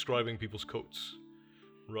paragraphs describing people's coats,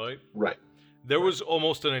 right? right, There was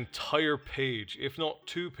almost an entire page, if not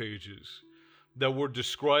 2 pages, that were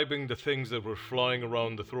describing the things that were flying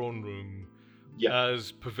around the throne room yeah,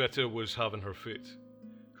 as Pavetta was having her fit,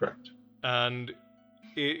 correct, and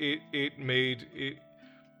it made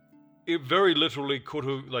it very literally could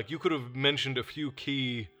have, like, you could have mentioned a few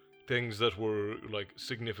key things that were like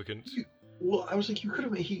significant. Well, I was like, you could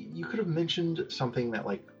have mentioned something that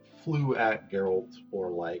like flew at Geralt or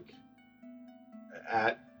like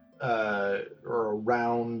at or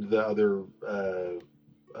around the other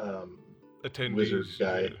Attendees, wizard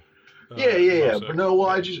guy. yeah, Yeah. Marsa, But no, well,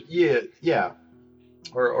 yeah. I just yeah,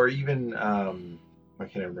 or even I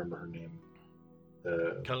can't remember her name.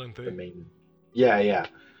 The Calanthe. main, yeah,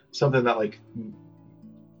 something that like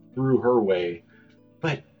threw her way.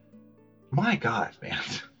 But my God, man,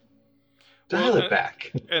 dial Well, it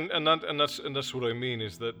back. that's what I mean,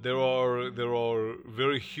 is that there are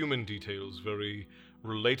very human details, very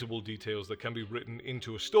relatable details that can be written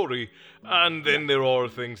into a story, and then there are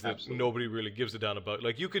things that Absolutely. nobody really gives a damn about.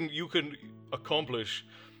 Like you can accomplish,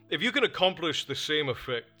 if you can accomplish the same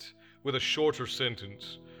effect with a shorter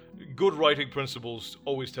sentence, good writing principles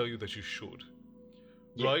always tell you that you should.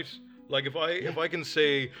 Yeah. Right? Like if I can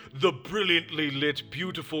say the brilliantly lit,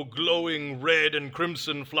 beautiful, glowing red and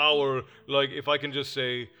crimson flower, like if I can just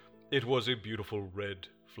say it was a beautiful red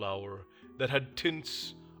flower that had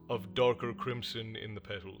tints of darker crimson in the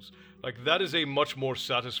petals, like that is a much more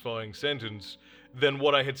satisfying sentence than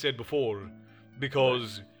what I had said before,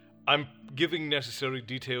 because I'm giving necessary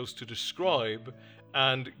details to describe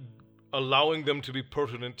and allowing them to be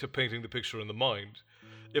pertinent to painting the picture in the mind.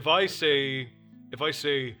 If I say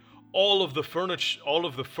all of the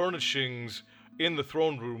furnishings in the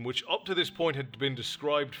throne room, which up to this point had been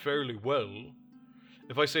described fairly well,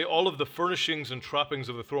 if I say all of the furnishings and trappings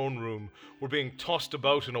of the throne room were being tossed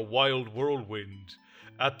about in a wild whirlwind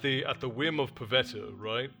at the whim of Pavetta,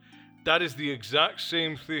 right? That is the exact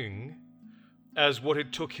same thing as what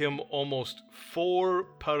it took him almost 4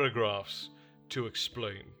 paragraphs to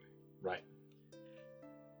explain. Right.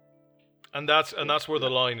 And that's where the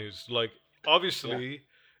line is. Like, obviously,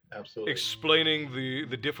 Absolutely. explaining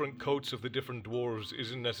the different coats of the different dwarves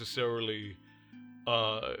isn't necessarily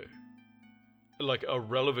like a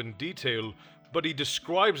relevant detail, but he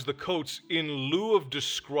describes the coats in lieu of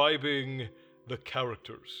describing the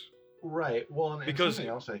characters. Right. Well, and Because something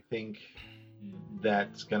else I think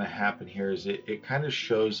that's going to happen here is it kind of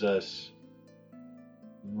shows us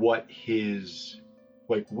what his,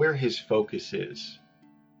 like, where his focus is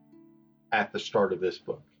at the start of this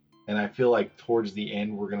book. And I feel like towards the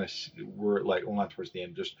end, we're like, well, not towards the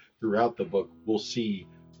end, just throughout the book, we'll see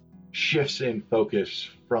shifts in focus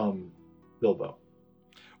from Bilbo.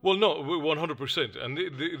 Well, no, 100%, and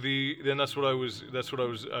then that's what I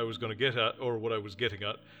was going to get at, or what I was getting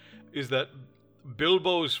at, is that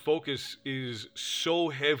Bilbo's focus is so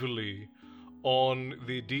heavily on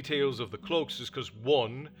the details of the cloaks, is because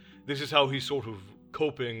one, this is how he's sort of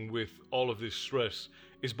coping with all of this stress,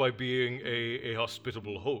 is by being a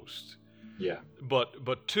hospitable host. Yeah.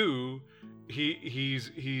 But two,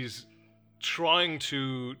 he's trying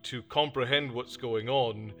to comprehend what's going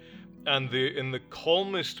on, and in the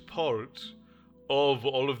calmest part of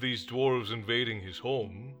all of these dwarves invading his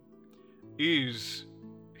home is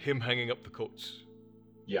him hanging up the coats.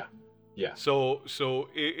 Yeah. Yeah. So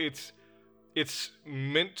it's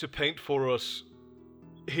meant to paint for us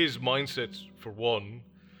his mindset, for one,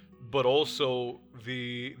 but also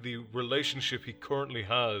the relationship he currently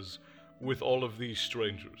has with all of these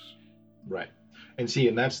strangers. Right. And see,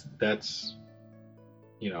 and that's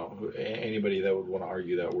anybody that would want to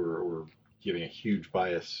argue that we're giving a huge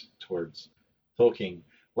bias towards Tolkien,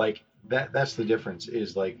 like that's the difference,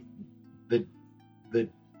 is like the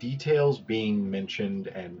details being mentioned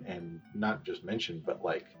and not just mentioned, but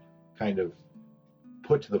like kind of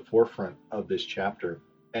put to the forefront of this chapter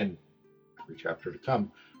and every chapter to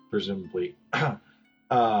come, presumably,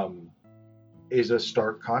 is a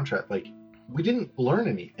stark contrast. Like, we didn't learn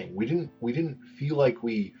anything. We didn't feel like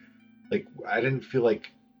I didn't feel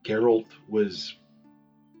like Geralt was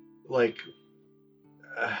like,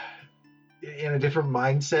 in a different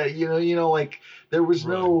mindset. Like there was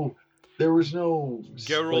Right. no, there was no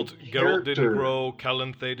Geralt like Geralt didn't character. grow,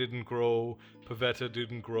 Calanthe didn't grow, Pavetta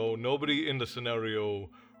didn't grow. Nobody in the scenario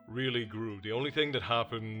really grew. The only thing that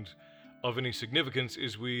happened of any significance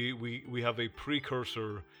is we have a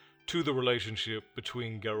precursor to the relationship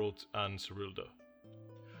between Geralt and Cyrilda.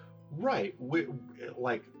 Right.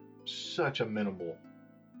 Like such a minimal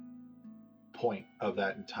point of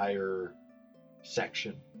that entire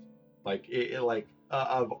section. Like like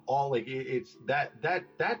of all, like it's that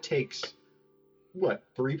takes what,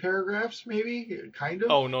 3 paragraphs maybe, kind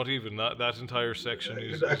of. Oh, not even that. That entire section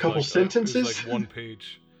is, A is couple like is like sentences. one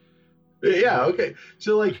page. Yeah. Yeah. Okay.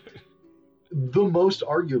 So like the most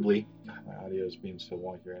arguably, my audio is being so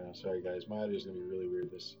wonky right now. Sorry guys, my audio is gonna be really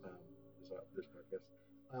weird this podcast.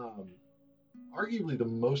 Arguably the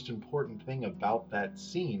most important thing about that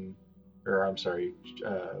scene, or I'm sorry,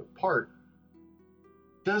 part,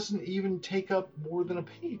 doesn't even take up more than a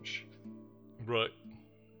page. Right.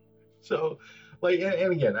 So, like,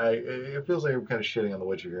 and again, it feels like I'm kind of shitting on The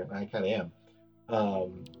Witcher here, and I kind of am,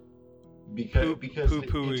 because it's a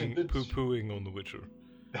good. Poo-pooing on The Witcher.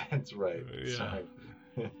 That's right. Yeah. Sorry.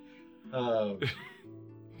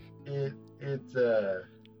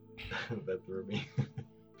 That threw me.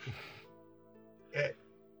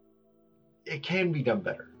 It can be done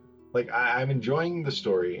better. Like I'm enjoying the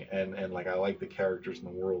story, and like I like the characters in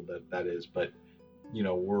the world that is, but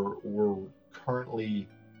we're currently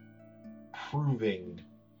proving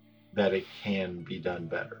that it can be done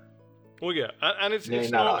better. Well, yeah, and it's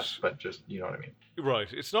not us, but just, you know what I mean.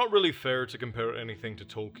 Right. It's not really fair to compare anything to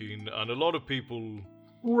Tolkien, and a lot of people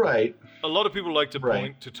like to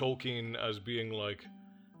point to Tolkien as being like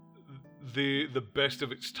the best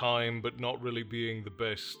of its time, but not really being the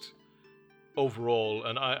best overall.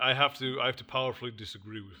 And I have to powerfully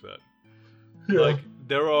disagree with that. Yeah. Like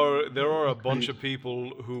there are a bunch of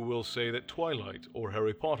people who will say that Twilight or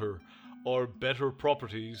Harry Potter are better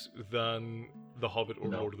properties than The Hobbit or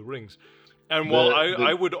Lord of the Rings. And while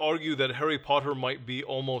I would argue that Harry Potter might be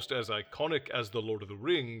almost as iconic as The Lord of the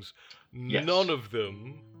Rings, yes. None of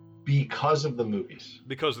them, because of the movies,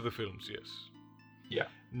 because of the films, yes, yeah,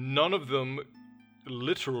 none of them,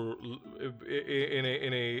 literal in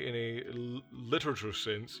a literature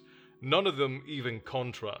sense, none of them even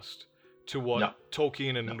contrast to what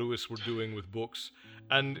Tolkien and Lewis were doing with books.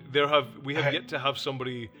 And we have yet to have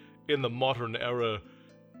somebody in the modern era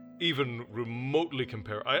even remotely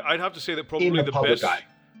compare. I'd have to say that probably the best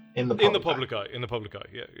in the public eye.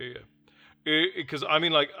 Yeah. Because I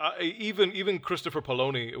mean, like even Christopher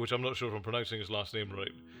Poloni, which I'm not sure if I'm pronouncing his last name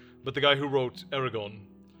right, but the guy who wrote Eragon,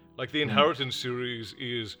 like the Inheritance series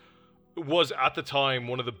was at the time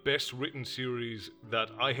one of the best written series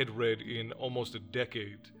that I had read in almost a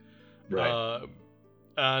decade. Right.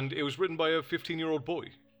 And it was written by a 15-year-old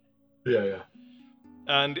boy. Yeah.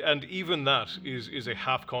 And even that is a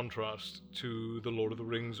half contrast to The Lord of the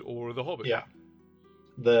Rings or The Hobbit. Yeah.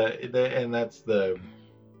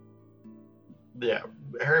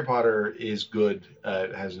 Harry Potter is good.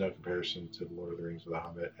 It has no comparison to The Lord of the Rings or The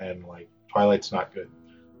Hobbit, and like Twilight's not good.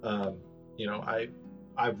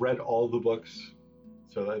 I've read all the books,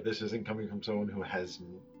 so this isn't coming from someone who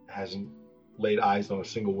hasn't laid eyes on a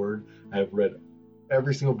single word. I've read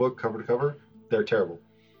every single book cover to cover. They're terrible.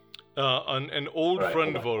 An old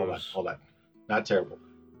friend of ours. Hold on. Not terrible.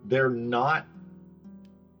 They're not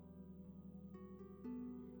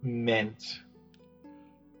meant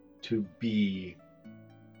to be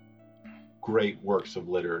great works of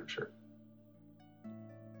literature.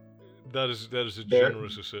 That is a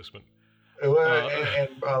generous assessment.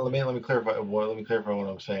 Let me clarify. Let me clarify what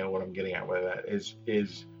I'm saying. What I'm getting at with that is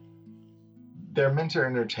they're meant to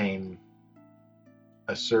entertain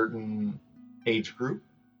a certain age group,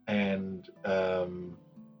 and how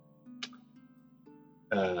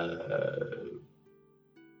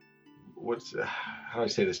do I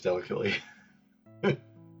say this delicately?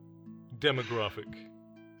 Demographic.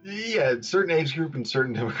 Yeah, certain age group and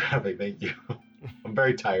certain demographic. Thank you. I'm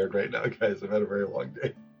very tired right now, guys. I've had a very long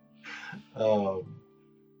day.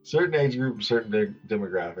 Certain age group, certain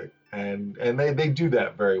demographic, and they do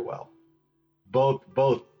that very well. Both,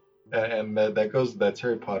 and that's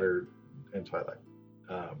Harry Potter and Twilight.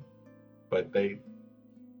 But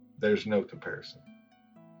there's no comparison.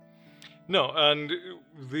 No, and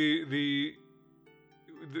the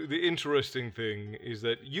interesting thing is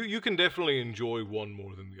that you can definitely enjoy one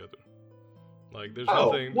more than the other. Like there's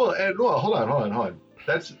nothing. Well, hold on.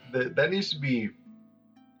 That needs to be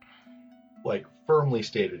like firmly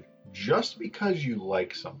stated. Just because you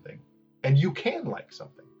like something, and you can like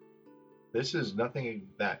something, this is nothing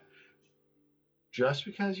that just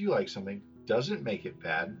because you like something doesn't make it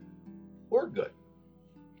bad or good.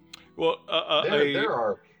 Well,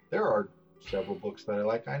 There are several books that I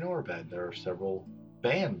like I know are bad. There are several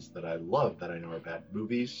bands that I love that I know are bad.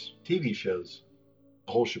 Movies, TV shows,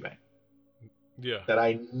 the whole shebang yeah. that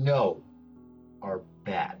I know are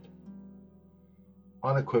bad.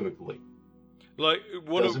 Unequivocally. Like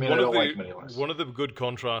Doesn't mean I don't like them any less. one of the good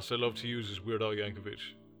contrasts I love to use is Weird Al Yankovic.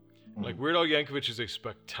 Like Weird Al Yankovic is a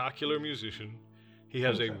spectacular musician. He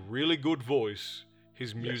has 100%. a really good voice.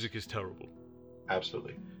 His music is terrible.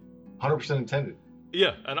 Absolutely. 100% intended.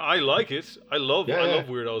 Yeah, and I like it. I love Yeah.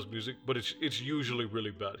 Weird Al's music, but it's usually really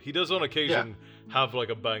bad. He does on occasion have like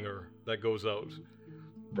a banger that goes out.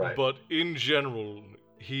 Right. But in general,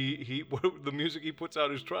 he the music he puts out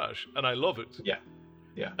is trash, and I love it. Yeah.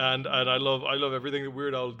 Yeah. And I love everything that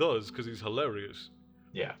Weird Al does because he's hilarious.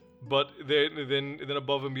 Yeah. But then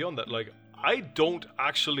above and beyond that, like I don't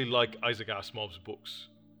actually like Isaac Asimov's books.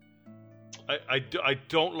 I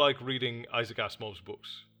don't like reading Isaac Asimov's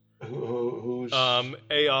books. Who's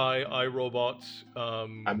AI, iRobot.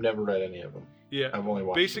 I've never read any of them. Yeah, I've only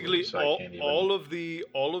watched basically the movies, so I can't even... all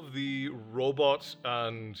of the robots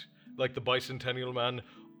and like the Bicentennial Man,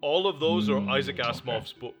 all of those are Isaac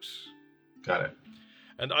Asimov's books. Got it.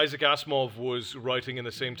 And Isaac Asimov was writing in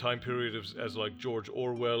the same time period as like George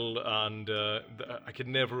Orwell, and I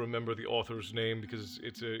can never remember the author's name because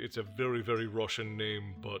it's a very, very Russian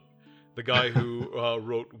name. But the guy who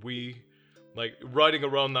wrote We, like writing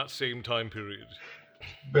around that same time period.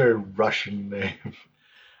 Very Russian name.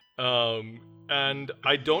 And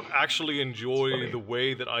I don't actually enjoy the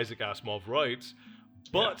way that Isaac Asimov writes,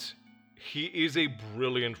 but he is a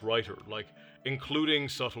brilliant writer. Like, including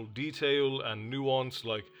subtle detail and nuance.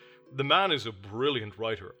 Like, the man is a brilliant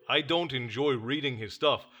writer. I don't enjoy reading his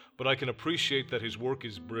stuff, but I can appreciate that his work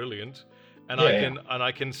is brilliant, and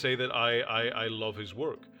I can say that I love his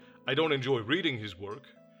work. I don't enjoy reading his work,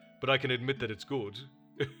 but I can admit that it's good.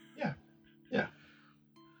 Yeah.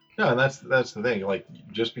 No, and that's the thing. Like,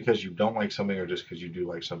 just because you don't like something or just because you do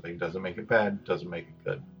like something doesn't make it bad, doesn't make it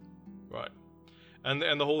good. Right.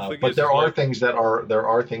 And the whole thing but is, there are things that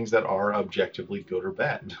are objectively good or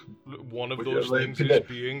bad. One of those things is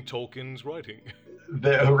being Tolkien's writing.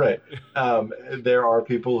 Right. There are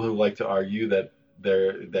people who like to argue that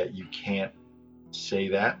you can't say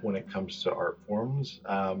that when it comes to art forms.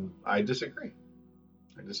 I disagree.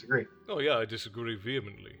 Oh yeah, I disagree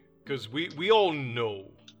vehemently because we all know.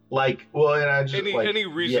 Like, well, and I just any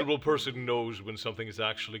reasonable person knows when something is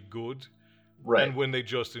actually good. Right. And when they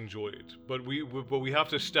just enjoy it. But we have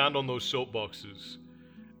to stand on those soapboxes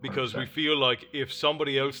because 100%. We feel like if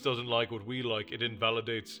somebody else doesn't like what we like, it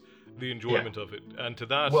invalidates the enjoyment of it. And to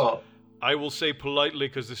that, I will say politely,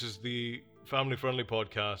 because this is the family-friendly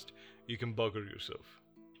podcast, you can bugger yourself.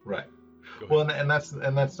 Right. Well, and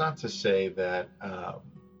that's not to say that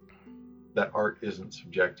that art isn't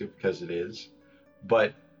subjective, because it is.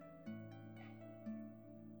 But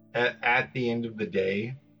at the end of the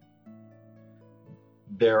day,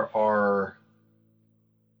 there are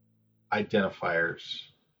identifiers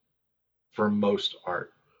for most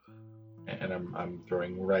art, and I'm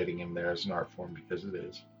throwing writing in there as an art form because it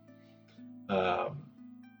is.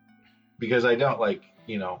 Because I don't like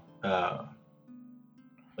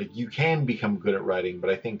you can become good at writing, but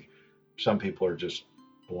I think some people are just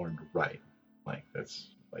born to write. Like, that's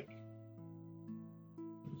like,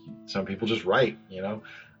 some people just write,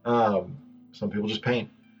 some people just paint.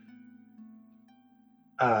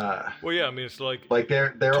 Well, yeah, I mean, it's like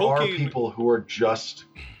there are people who are just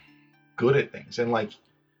good at things, and like,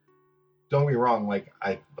 don't get me wrong, like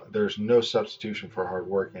there's no substitution for hard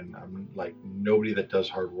work, and I'm like, nobody that does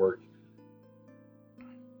hard work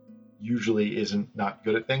usually isn't not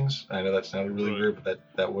good at things. I know that sounded really weird, but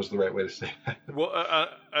that was the right way to say that. Well,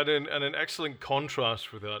 and an excellent contrast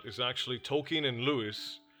for that is actually Tolkien and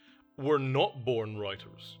Lewis were not born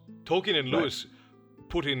writers. Tolkien and Lewis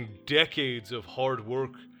put in decades of hard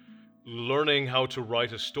work learning how to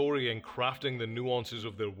write a story and crafting the nuances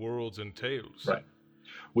of their worlds and tales. Right.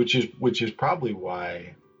 Which is probably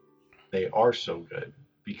why they are so good,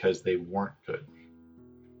 because they weren't good.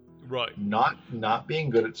 Right. Not being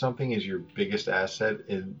good at something is your biggest asset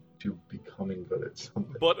into becoming good at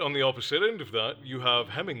something. But on the opposite end of that, you have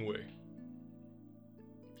Hemingway.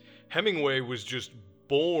 Hemingway was just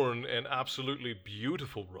born an absolutely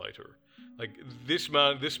beautiful writer. Like, this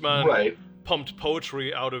man pumped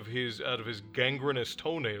poetry out of his gangrenous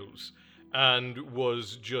toenails, and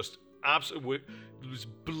was just was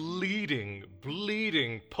bleeding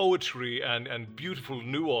poetry and beautiful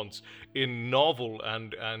nuance in novel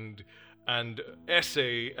and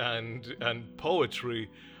essay and poetry,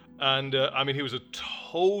 And I mean, he was a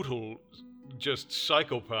total just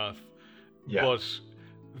psychopath. Yeah.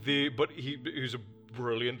 But he was a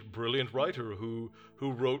brilliant writer who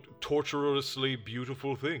wrote torturously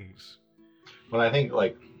beautiful things. But I think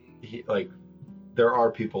there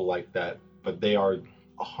are people like that, but they are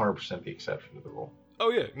 100% the exception to the rule. Oh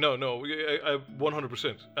yeah, no,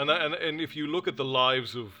 100%. And if you look at the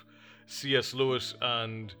lives of C.S. Lewis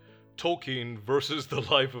and Tolkien versus the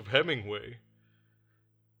life of Hemingway,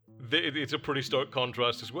 it's a pretty stark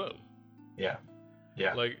contrast as well. Yeah.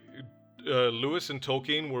 Yeah. Like Lewis and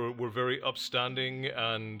Tolkien were very upstanding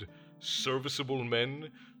and serviceable men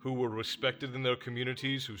who were respected in their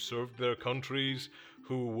communities, who served their countries,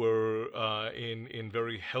 who were in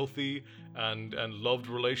very healthy and loved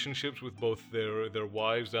relationships with both their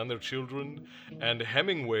wives and their children. And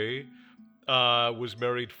Hemingway was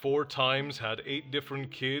married 4 times, had 8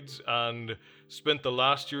 different kids, and spent the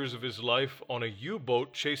last years of his life on a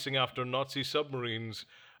U-boat chasing after Nazi submarines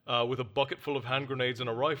with a bucket full of hand grenades and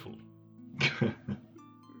a rifle.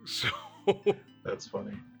 So That's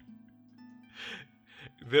funny.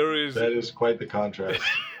 That is quite the contrast.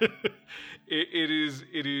 it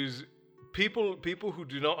is people who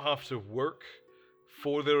do not have to work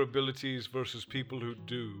for their abilities versus people who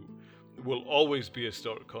do will always be a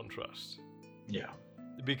stark contrast. Yeah.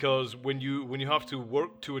 Because when you have to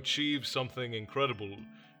work to achieve something incredible,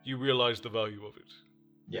 you realize the value of it.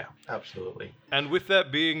 Yeah, absolutely. And with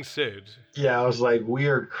that being said, yeah, I was like, we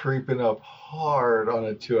are creeping up hard on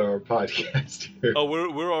a 2-hour podcast here. Oh,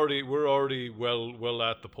 we're already well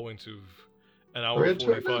at the point of an hour and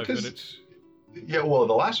 45 minutes. Yeah, well,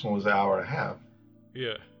 the last one was an hour and a half.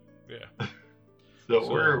 Yeah. so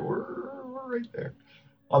we're right there.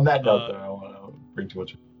 On that note, though, I don't want to bring too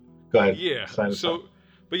much. Go ahead. Yeah.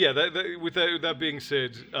 But yeah, with that being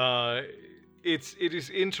said, it is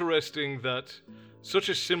interesting that such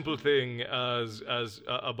a simple thing as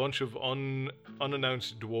a bunch of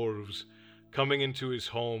unannounced dwarves coming into his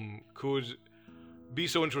home could be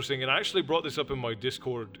so interesting. And I actually brought this up in my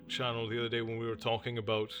Discord channel the other day when we were talking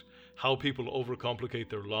about how people overcomplicate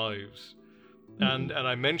their lives. Mm-hmm. And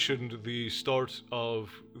I mentioned the start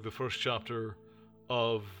of the first chapter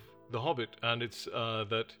of The Hobbit, and it's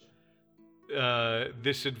that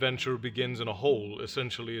this adventure begins in a hole,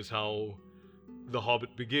 essentially, is how The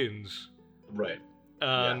Hobbit begins. Right.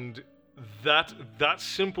 And that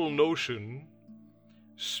simple notion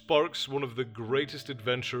sparks one of the greatest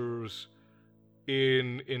adventures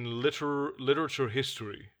in literary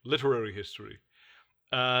history,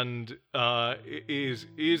 and is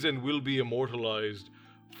and will be immortalized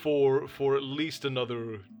for at least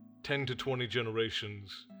another 10 to 20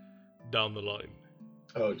 generations down the line.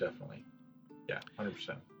 Oh, definitely. Yeah,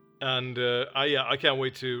 100%. And I can't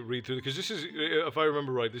wait to read through it, because this is, if I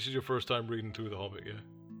remember right, this is your first time reading through The Hobbit, yeah?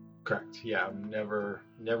 Correct. Yeah, I've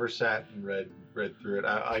never sat and read through it.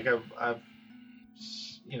 I've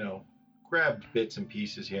grabbed bits and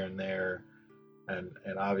pieces here and there, and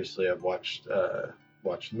obviously I've watched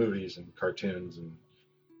movies and cartoons and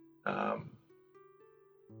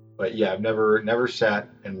but yeah, I've never sat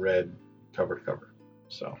and read cover to cover.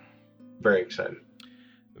 So very excited.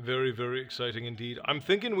 Very, very exciting indeed. I'm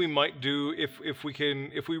thinking we might do, if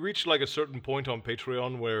we reach like a certain point on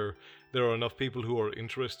Patreon where there are enough people who are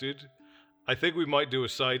interested, I think we might do a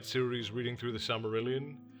side series reading through the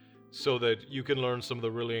Silmarillion, so that you can learn some of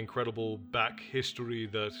the really incredible back history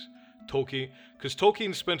that Tolkien, because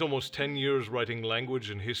Tolkien spent almost 10 years writing language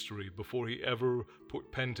and history before he ever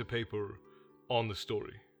put pen to paper on the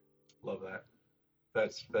story. Love that.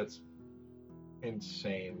 That's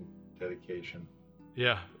insane dedication.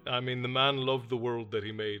 Yeah, I mean, the man loved the world that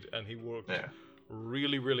he made, and he worked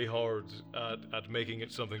really, really hard at making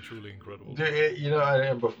it something truly incredible.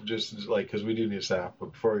 And just like, because we do need to stop,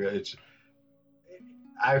 but before we go,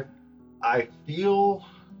 I feel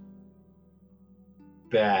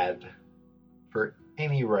bad for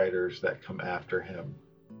any writers that come after him,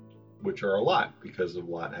 which are a lot, because a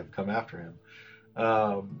lot have come after him,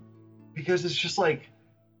 because it's just like,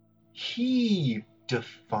 he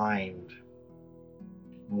defined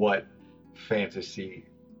what fantasy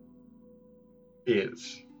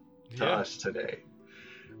is to us today.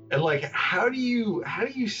 And like, how do you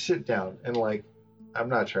sit down and, like, I'm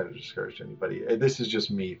not trying to discourage anybody, this is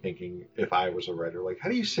just me thinking, if I was a writer, like, how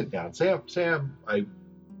do you sit down, say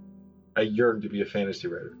I yearn to be a fantasy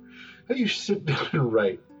writer, how do you sit down and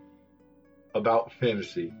write about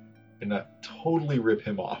fantasy and not totally rip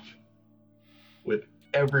him off with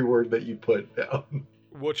every word that you put down?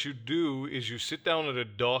 What you do is you sit down at a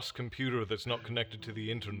DOS computer that's not connected to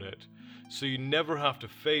the internet, so you never have to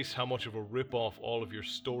face how much of a rip-off all of your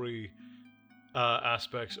story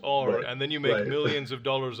aspects are, Right, and then you make right. millions of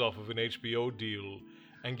dollars off of an HBO deal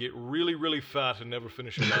and get really, really fat and never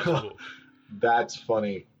finish your last book. That's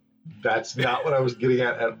funny. That's not what I was getting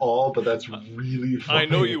at all, but that's really I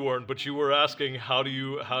know funny. you weren't, but you were asking how do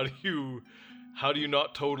you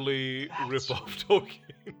not totally rip That's off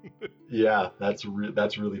Tolkien? Yeah, that's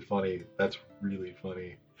really funny. That's really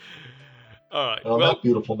funny. All right. And on Well, that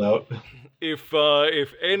beautiful note, if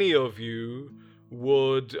any of you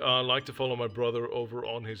would like to follow my brother over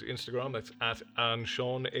on his Instagram, that's at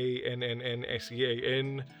Anshawn, ANNNSEAN.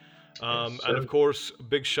 yes, And of sir. course,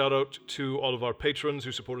 big shout out to all of our patrons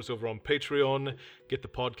who support us over on Patreon, get the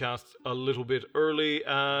podcast a little bit early,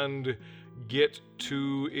 and get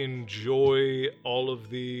to enjoy all of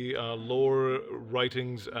the lore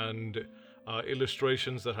writings and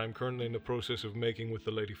illustrations that I'm currently in the process of making with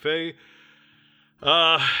the Lady Fae.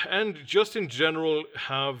 And just in general,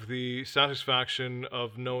 have the satisfaction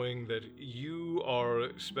of knowing that you are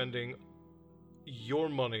spending your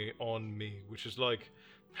money on me, which is like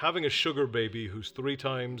having a sugar baby who's 3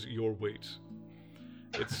 times your weight.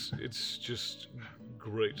 It's just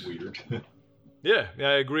great. Weird. Yeah,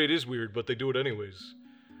 I agree. It is weird, but they do it anyways.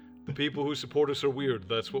 The people who support us are weird.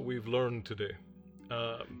 That's what we've learned today.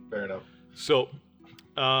 Fair enough. So,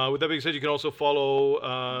 with that being said, you can also follow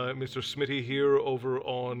Mr. Smitty here over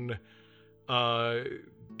on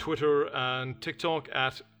Twitter and TikTok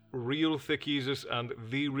at Real Thickeezus and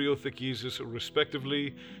The Real Thickeezus,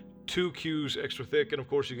 respectively. 2 Q's extra thick, and of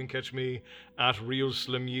course you can catch me at Real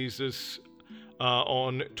Slim Yeezus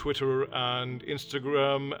on Twitter and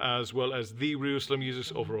Instagram, as well as The Real Slim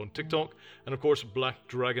Yeezus over on TikTok, and of course Black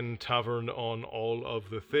Dragon Tavern on all of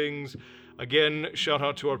the things. Again, shout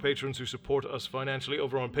out to our patrons who support us financially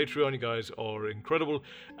over on Patreon. You guys are incredible.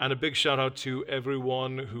 And a big shout out to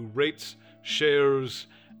everyone who rates, shares,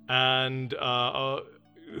 and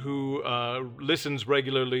who listens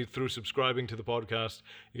regularly through subscribing to the podcast.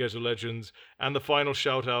 You guys are legends. And the final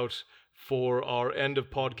shout out for our end of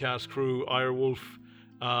podcast crew, Irewolf,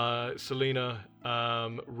 Selena,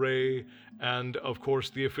 Ray, and of course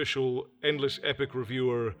the official Endless Epic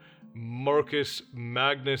reviewer, Marcus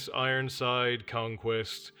Magnus Ironside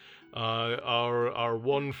Conquest, our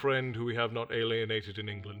one friend who we have not alienated in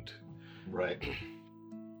England. Right.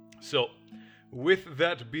 So, with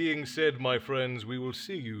that being said, my friends, we will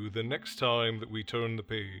see you the next time that we turn the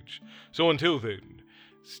page. So until then,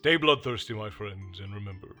 stay bloodthirsty, my friends, and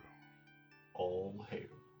remember, All hail.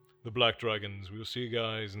 the Black Dragons. We'll see you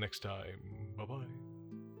guys next time. Bye-bye.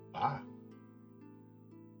 Bye.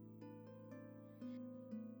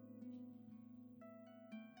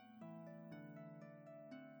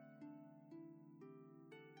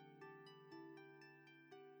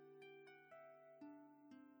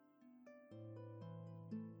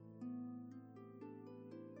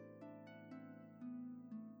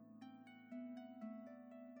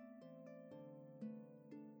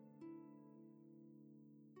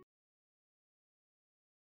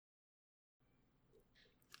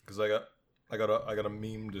 Because I got a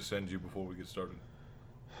meme to send you before we get started.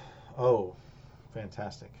 Oh,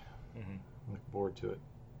 fantastic. Mm-hmm. Look forward to it.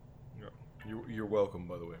 Yeah. You're welcome,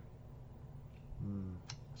 by the way.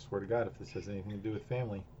 I swear to God, if this has anything to do with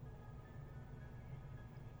family.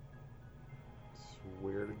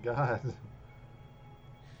 Swear to God.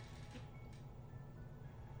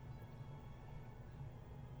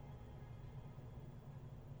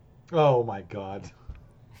 Oh my God.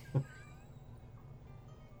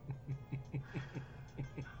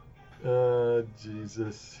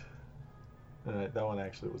 Jesus. All right, that one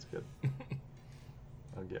actually was good.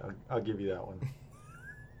 I'll give you that one.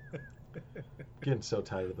 Getting so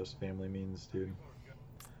tired of those family memes, dude.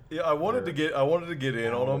 Yeah, I wanted to get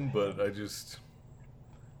in on them, but I just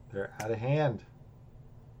They're out of hand.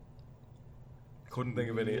 couldn't think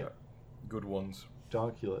of any good ones.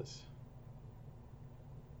 Donkulous.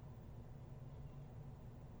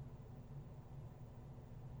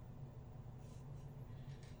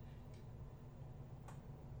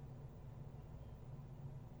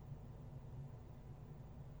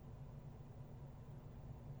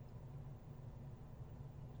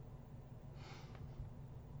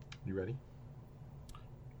 You ready?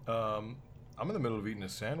 I'm in the middle of eating a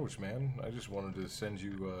sandwich, man. I just wanted to send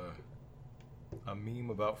you a meme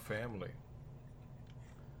about family.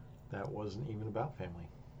 That wasn't even about family.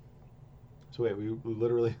 So wait, we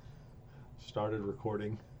literally started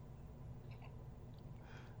recording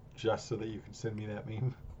just so that you could send me that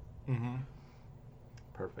meme? Mm-hmm.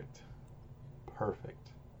 Perfect.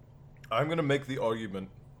 Perfect. I'm gonna make the argument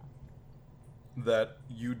that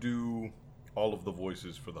you do all of the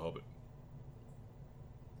voices for The Hobbit.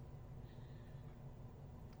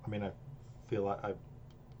 I mean, I I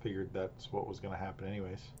figured that's what was going to happen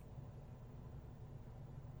anyways.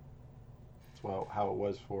 That's how it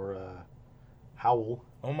was for Howl.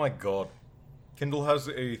 Oh my god. Kindle has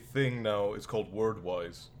a thing now, it's called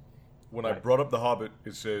Wordwise. When I Right. brought up The Hobbit,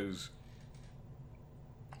 it says,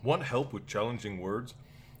 want help with challenging words?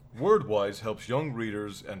 Wordwise helps young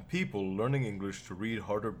readers and people learning English to read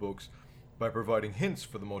harder books by providing hints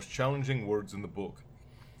for the most challenging words in the book.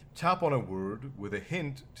 Tap on a word with a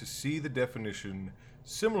hint to see the definition,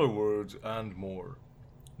 similar words, and more.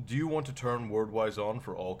 Do you want to turn Wordwise on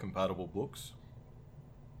for all compatible books?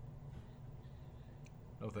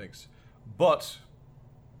 No thanks. But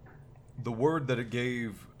the word that it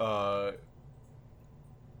gave at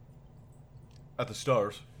the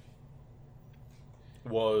start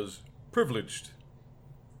was privileged,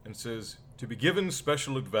 and says to be given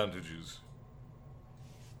special advantages.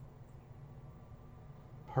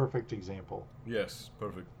 Perfect example. Yes,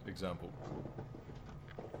 perfect example.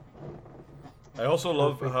 I also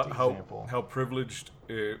love Perfect example. how privileged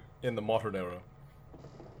in the modern era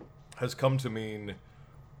has come to mean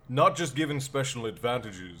not just given special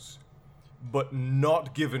advantages, but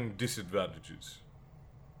not given disadvantages.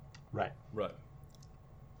 Right. Right.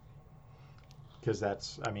 Because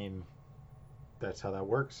that's how that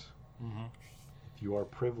works. Mm-hmm. If you are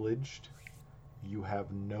privileged, you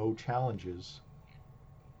have no challenges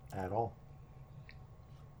at all.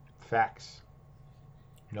 Facts.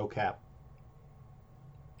 No cap.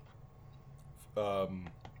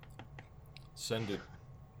 Send it.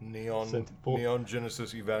 Neon Send it full. Neon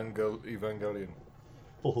Genesis Evangelion.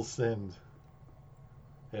 Full send.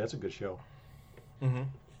 Hey, that's a good show. Mm-hmm.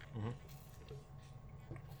 Mm-hmm.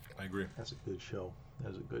 I agree. That's a good show.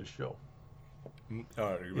 That's a good show. All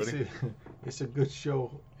right, are you ready? It's a good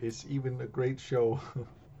show. It's even a great show.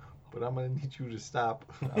 But I'm going to need you to stop.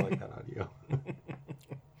 I like that audio.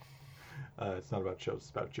 It's not about shows, it's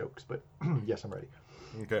about jokes. But yes, I'm ready.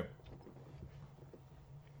 Okay.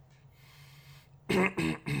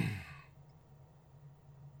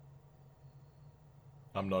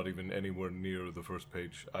 I'm not even anywhere near the first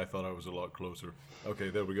page. I thought I was a lot closer. Okay,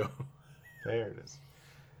 there we go. There it is.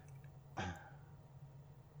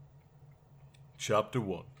 Chapter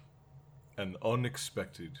 1. An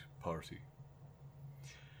Unexpected Party.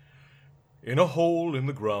 In a hole in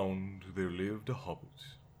the ground there lived a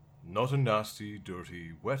hobbit. Not a nasty,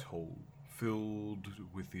 dirty, wet hole, filled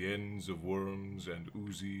with the ends of worms and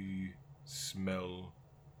oozy smell.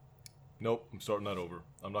 Nope, I'm starting that over.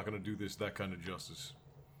 I'm not going to do this that kind of justice.